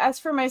as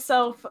for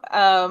myself,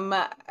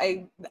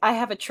 I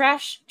have a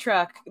trash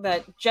truck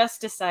that just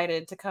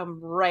decided to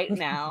come right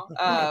now,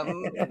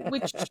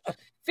 which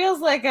feels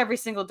like every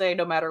single day,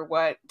 no matter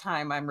what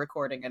time I'm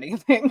recording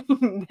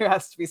anything, there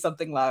has to be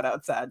something loud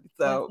outside.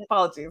 So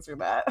apologies for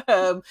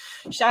that.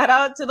 Shout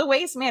out to the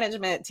waste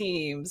management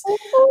teams.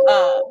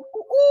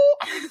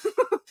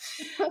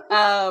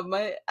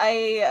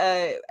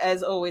 I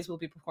as always will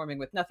be performing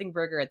with Nothing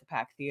Burger at the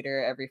Pack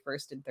Theater every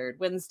first and third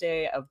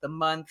Wednesday of the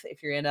month.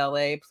 If you're in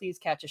LA, please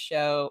catch a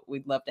show.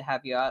 We'd love to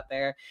have you out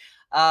there.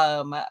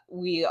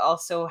 We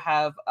also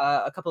have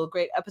a couple of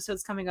great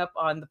episodes coming up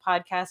on the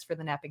podcast for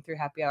the Napping Through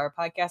Happy Hour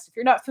podcast. If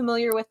you're not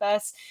familiar with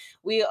us,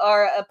 we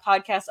are a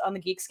podcast on the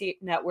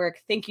Geekscape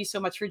network. Thank you so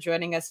much for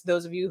joining us.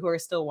 Those of you who are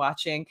still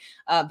watching,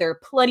 there are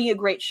plenty of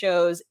great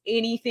shows.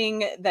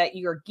 Anything that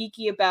you're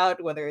geeky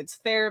about, whether it's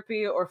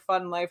therapy or or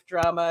fun life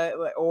drama,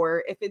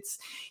 or if it's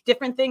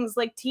different things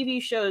like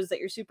TV shows that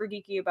you're super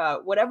geeky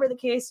about, whatever the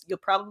case, you'll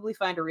probably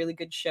find a really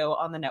good show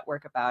on the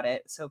network about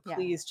it. So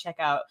please check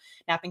out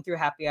Napping Through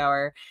Happy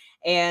Hour.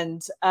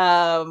 And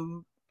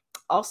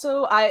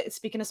also,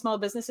 speaking of small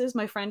businesses,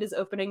 my friend is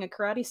opening a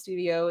karate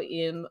studio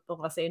in the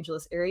Los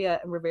Angeles area,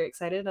 and we're very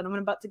excited. And I'm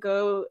about to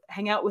go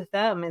hang out with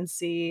them and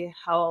see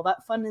how all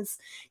that fun is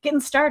getting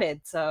started.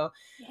 So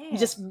I'm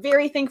just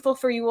very thankful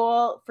for you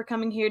all for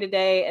coming here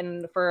today,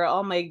 and for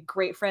all my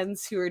great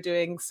friends who are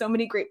doing so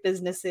many great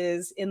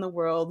businesses in the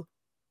world.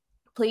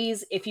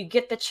 Please, if you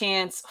get the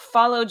chance,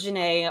 follow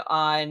Jenae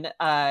on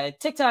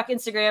TikTok,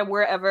 Instagram,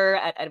 wherever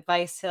at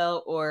Advice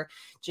Hill or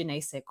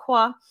Jenae C'est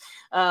Quoi.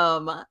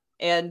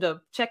 And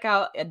check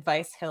out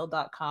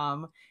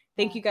advicehill.com.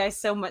 Thank you guys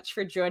so much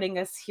for joining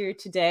us here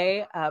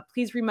today.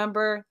 Please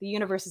remember, the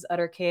universe is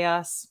utter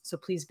chaos, so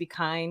please be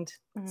kind.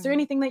 Is there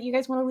anything that you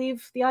guys want to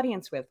leave the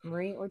audience with,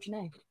 Marie or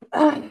Jenae?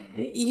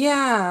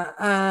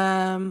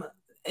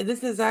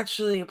 This is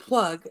actually a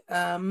plug.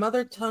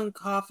 Mother Tongue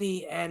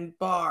Coffee and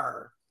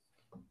Bar.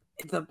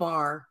 It's a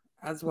bar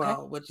as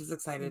well, which is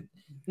excited.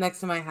 Next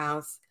to my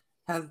house,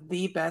 has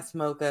the best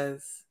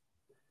mochas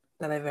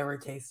that I've ever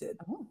tasted.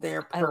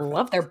 They're perfect. I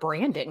love their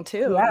branding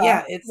too.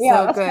 Yeah, it's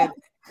so good.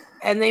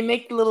 And they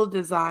make little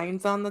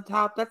designs on the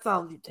top. That's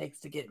all it takes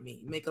to get me.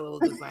 Make a little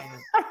design.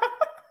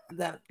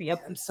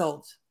 I'm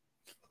sold.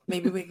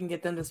 Maybe we can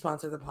get them to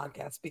sponsor the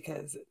podcast,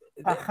 because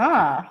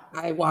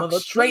I walked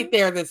straight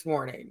there this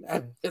morning.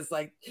 I just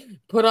like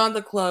put on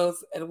the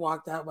clothes and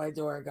walked out my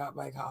door and got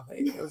my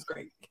coffee. It was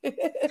great.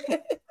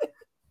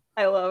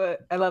 I love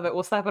it. I love it.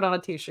 We'll slap it on a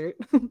t-shirt.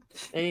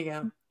 There you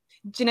go.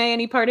 Jenae,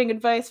 any parting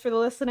advice for the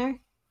listener?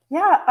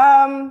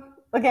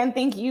 Again,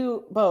 thank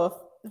you both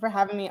for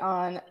having me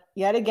on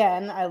yet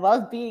again. I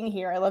love being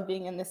here. I love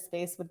being in this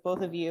space with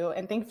both of you.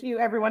 And thank you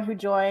everyone who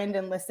joined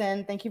and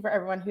listened. Thank you for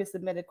everyone who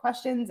submitted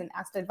questions and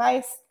asked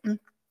advice.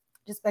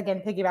 Just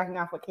again,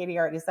 piggybacking off what Katie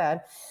already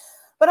said.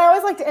 But I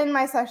always like to end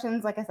my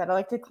sessions, like I said, I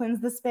like to cleanse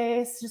the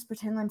space, just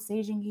pretend I'm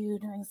saging you,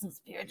 doing some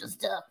spiritual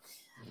stuff,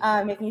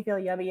 making you feel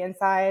yummy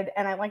inside.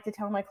 And I like to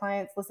tell my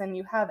clients, listen,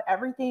 you have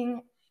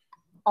everything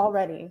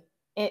already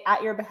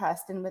at your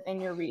behest and within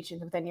your reach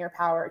and within your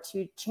power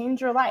to change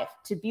your life,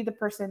 to be the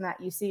person that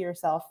you see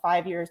yourself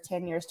 5 years,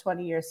 10 years,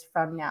 20 years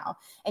from now.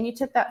 And you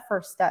took that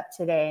first step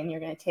today, and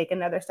you're going to take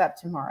another step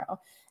tomorrow.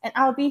 And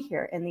I'll be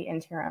here in the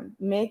interim.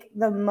 Make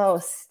the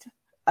most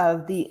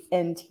of the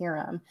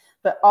interim,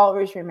 but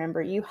always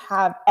remember, you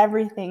have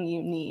everything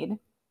you need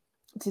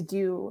to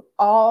do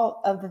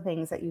all of the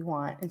things that you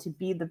want and to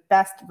be the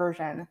best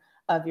version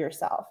of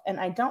yourself.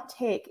 And I don't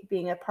take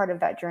being a part of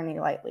that journey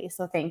lightly.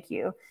 So thank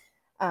you.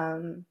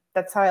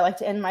 That's how I like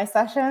to end my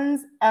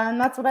sessions,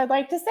 and that's what I'd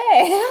like to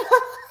say.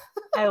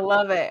 I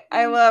love it.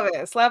 I love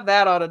it. Slap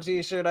that on a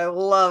t-shirt. I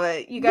love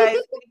it. You guys,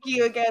 thank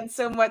you again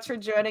so much for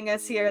joining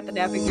us here at the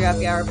Napping Through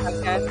Happy Hour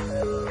podcast.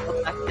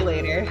 We'll talk to you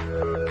later.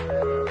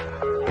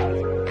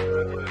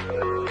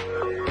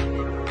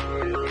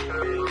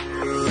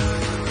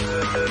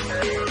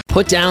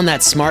 Put down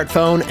that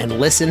smartphone and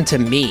listen to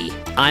me.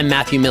 I'm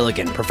Matthew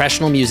Milligan,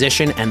 professional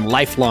musician and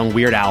lifelong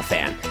Weird Al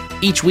fan.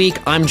 Each week,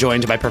 I'm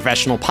joined by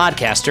professional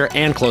podcaster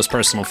and close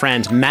personal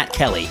friend Matt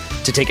Kelly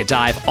to take a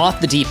dive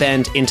off the deep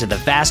end into the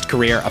vast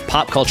career of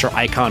pop culture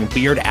icon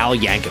Weird Al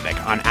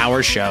Yankovic on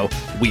our show,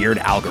 Weird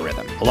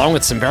Algorithm. Along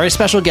with some very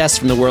special guests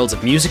from the worlds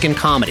of music and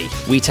comedy,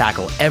 we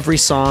tackle every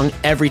song,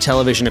 every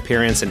television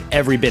appearance, and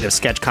every bit of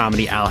sketch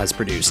comedy Al has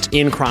produced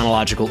in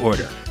chronological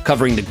order,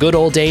 covering the good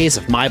old days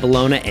of My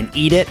Bologna and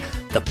Eat It,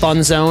 the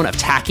fun zone of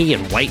tacky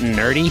and white and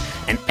nerdy,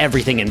 and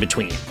everything in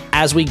between.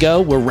 As we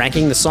go, we're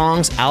ranking the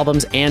songs,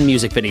 albums, and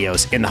music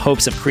videos in the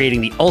hopes of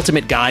creating the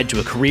ultimate guide to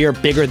a career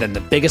bigger than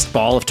the biggest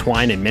ball of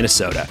twine in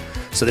Minnesota.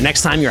 So the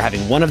next time you're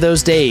having one of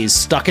those days,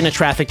 stuck in a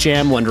traffic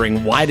jam,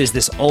 wondering why does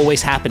this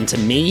always happen to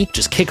me,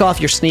 just kick off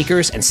your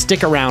sneakers and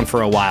stick around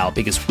for a while,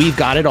 because we've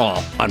got it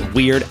all on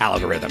Weird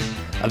Algorithm,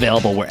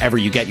 available wherever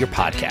you get your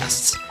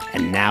podcasts.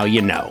 And now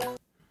you know.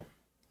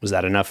 Was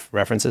that enough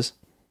references?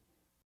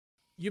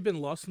 You've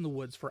been lost in the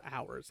woods for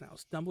hours now,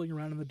 stumbling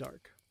around in the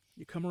dark.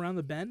 You come around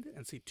the bend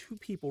and see two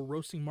people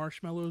roasting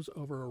marshmallows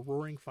over a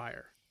roaring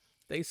fire.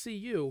 They see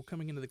you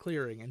coming into the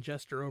clearing and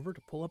gesture over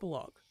to pull up a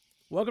log.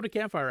 Welcome to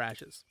Campfire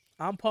Ashes.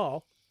 I'm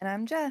Paul. And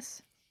I'm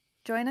Jess.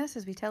 Join us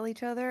as we tell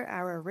each other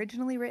our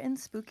originally written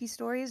spooky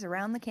stories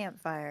around the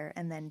campfire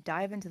and then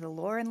dive into the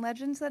lore and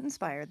legends that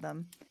inspired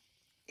them.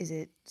 Is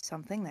it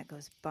something that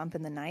goes bump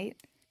in the night?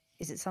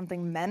 Is it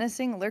something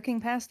menacing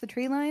lurking past the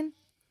tree line?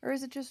 Or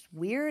is it just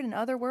weird and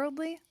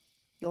otherworldly?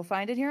 You'll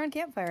find it here on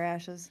Campfire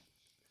Ashes.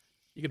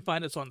 You can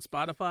find us on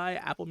Spotify,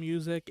 Apple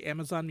Music,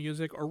 Amazon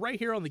Music, or right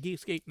here on the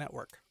Geekscape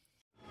network.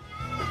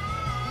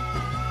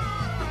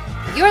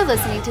 You're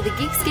listening to the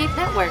Geekscape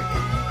network.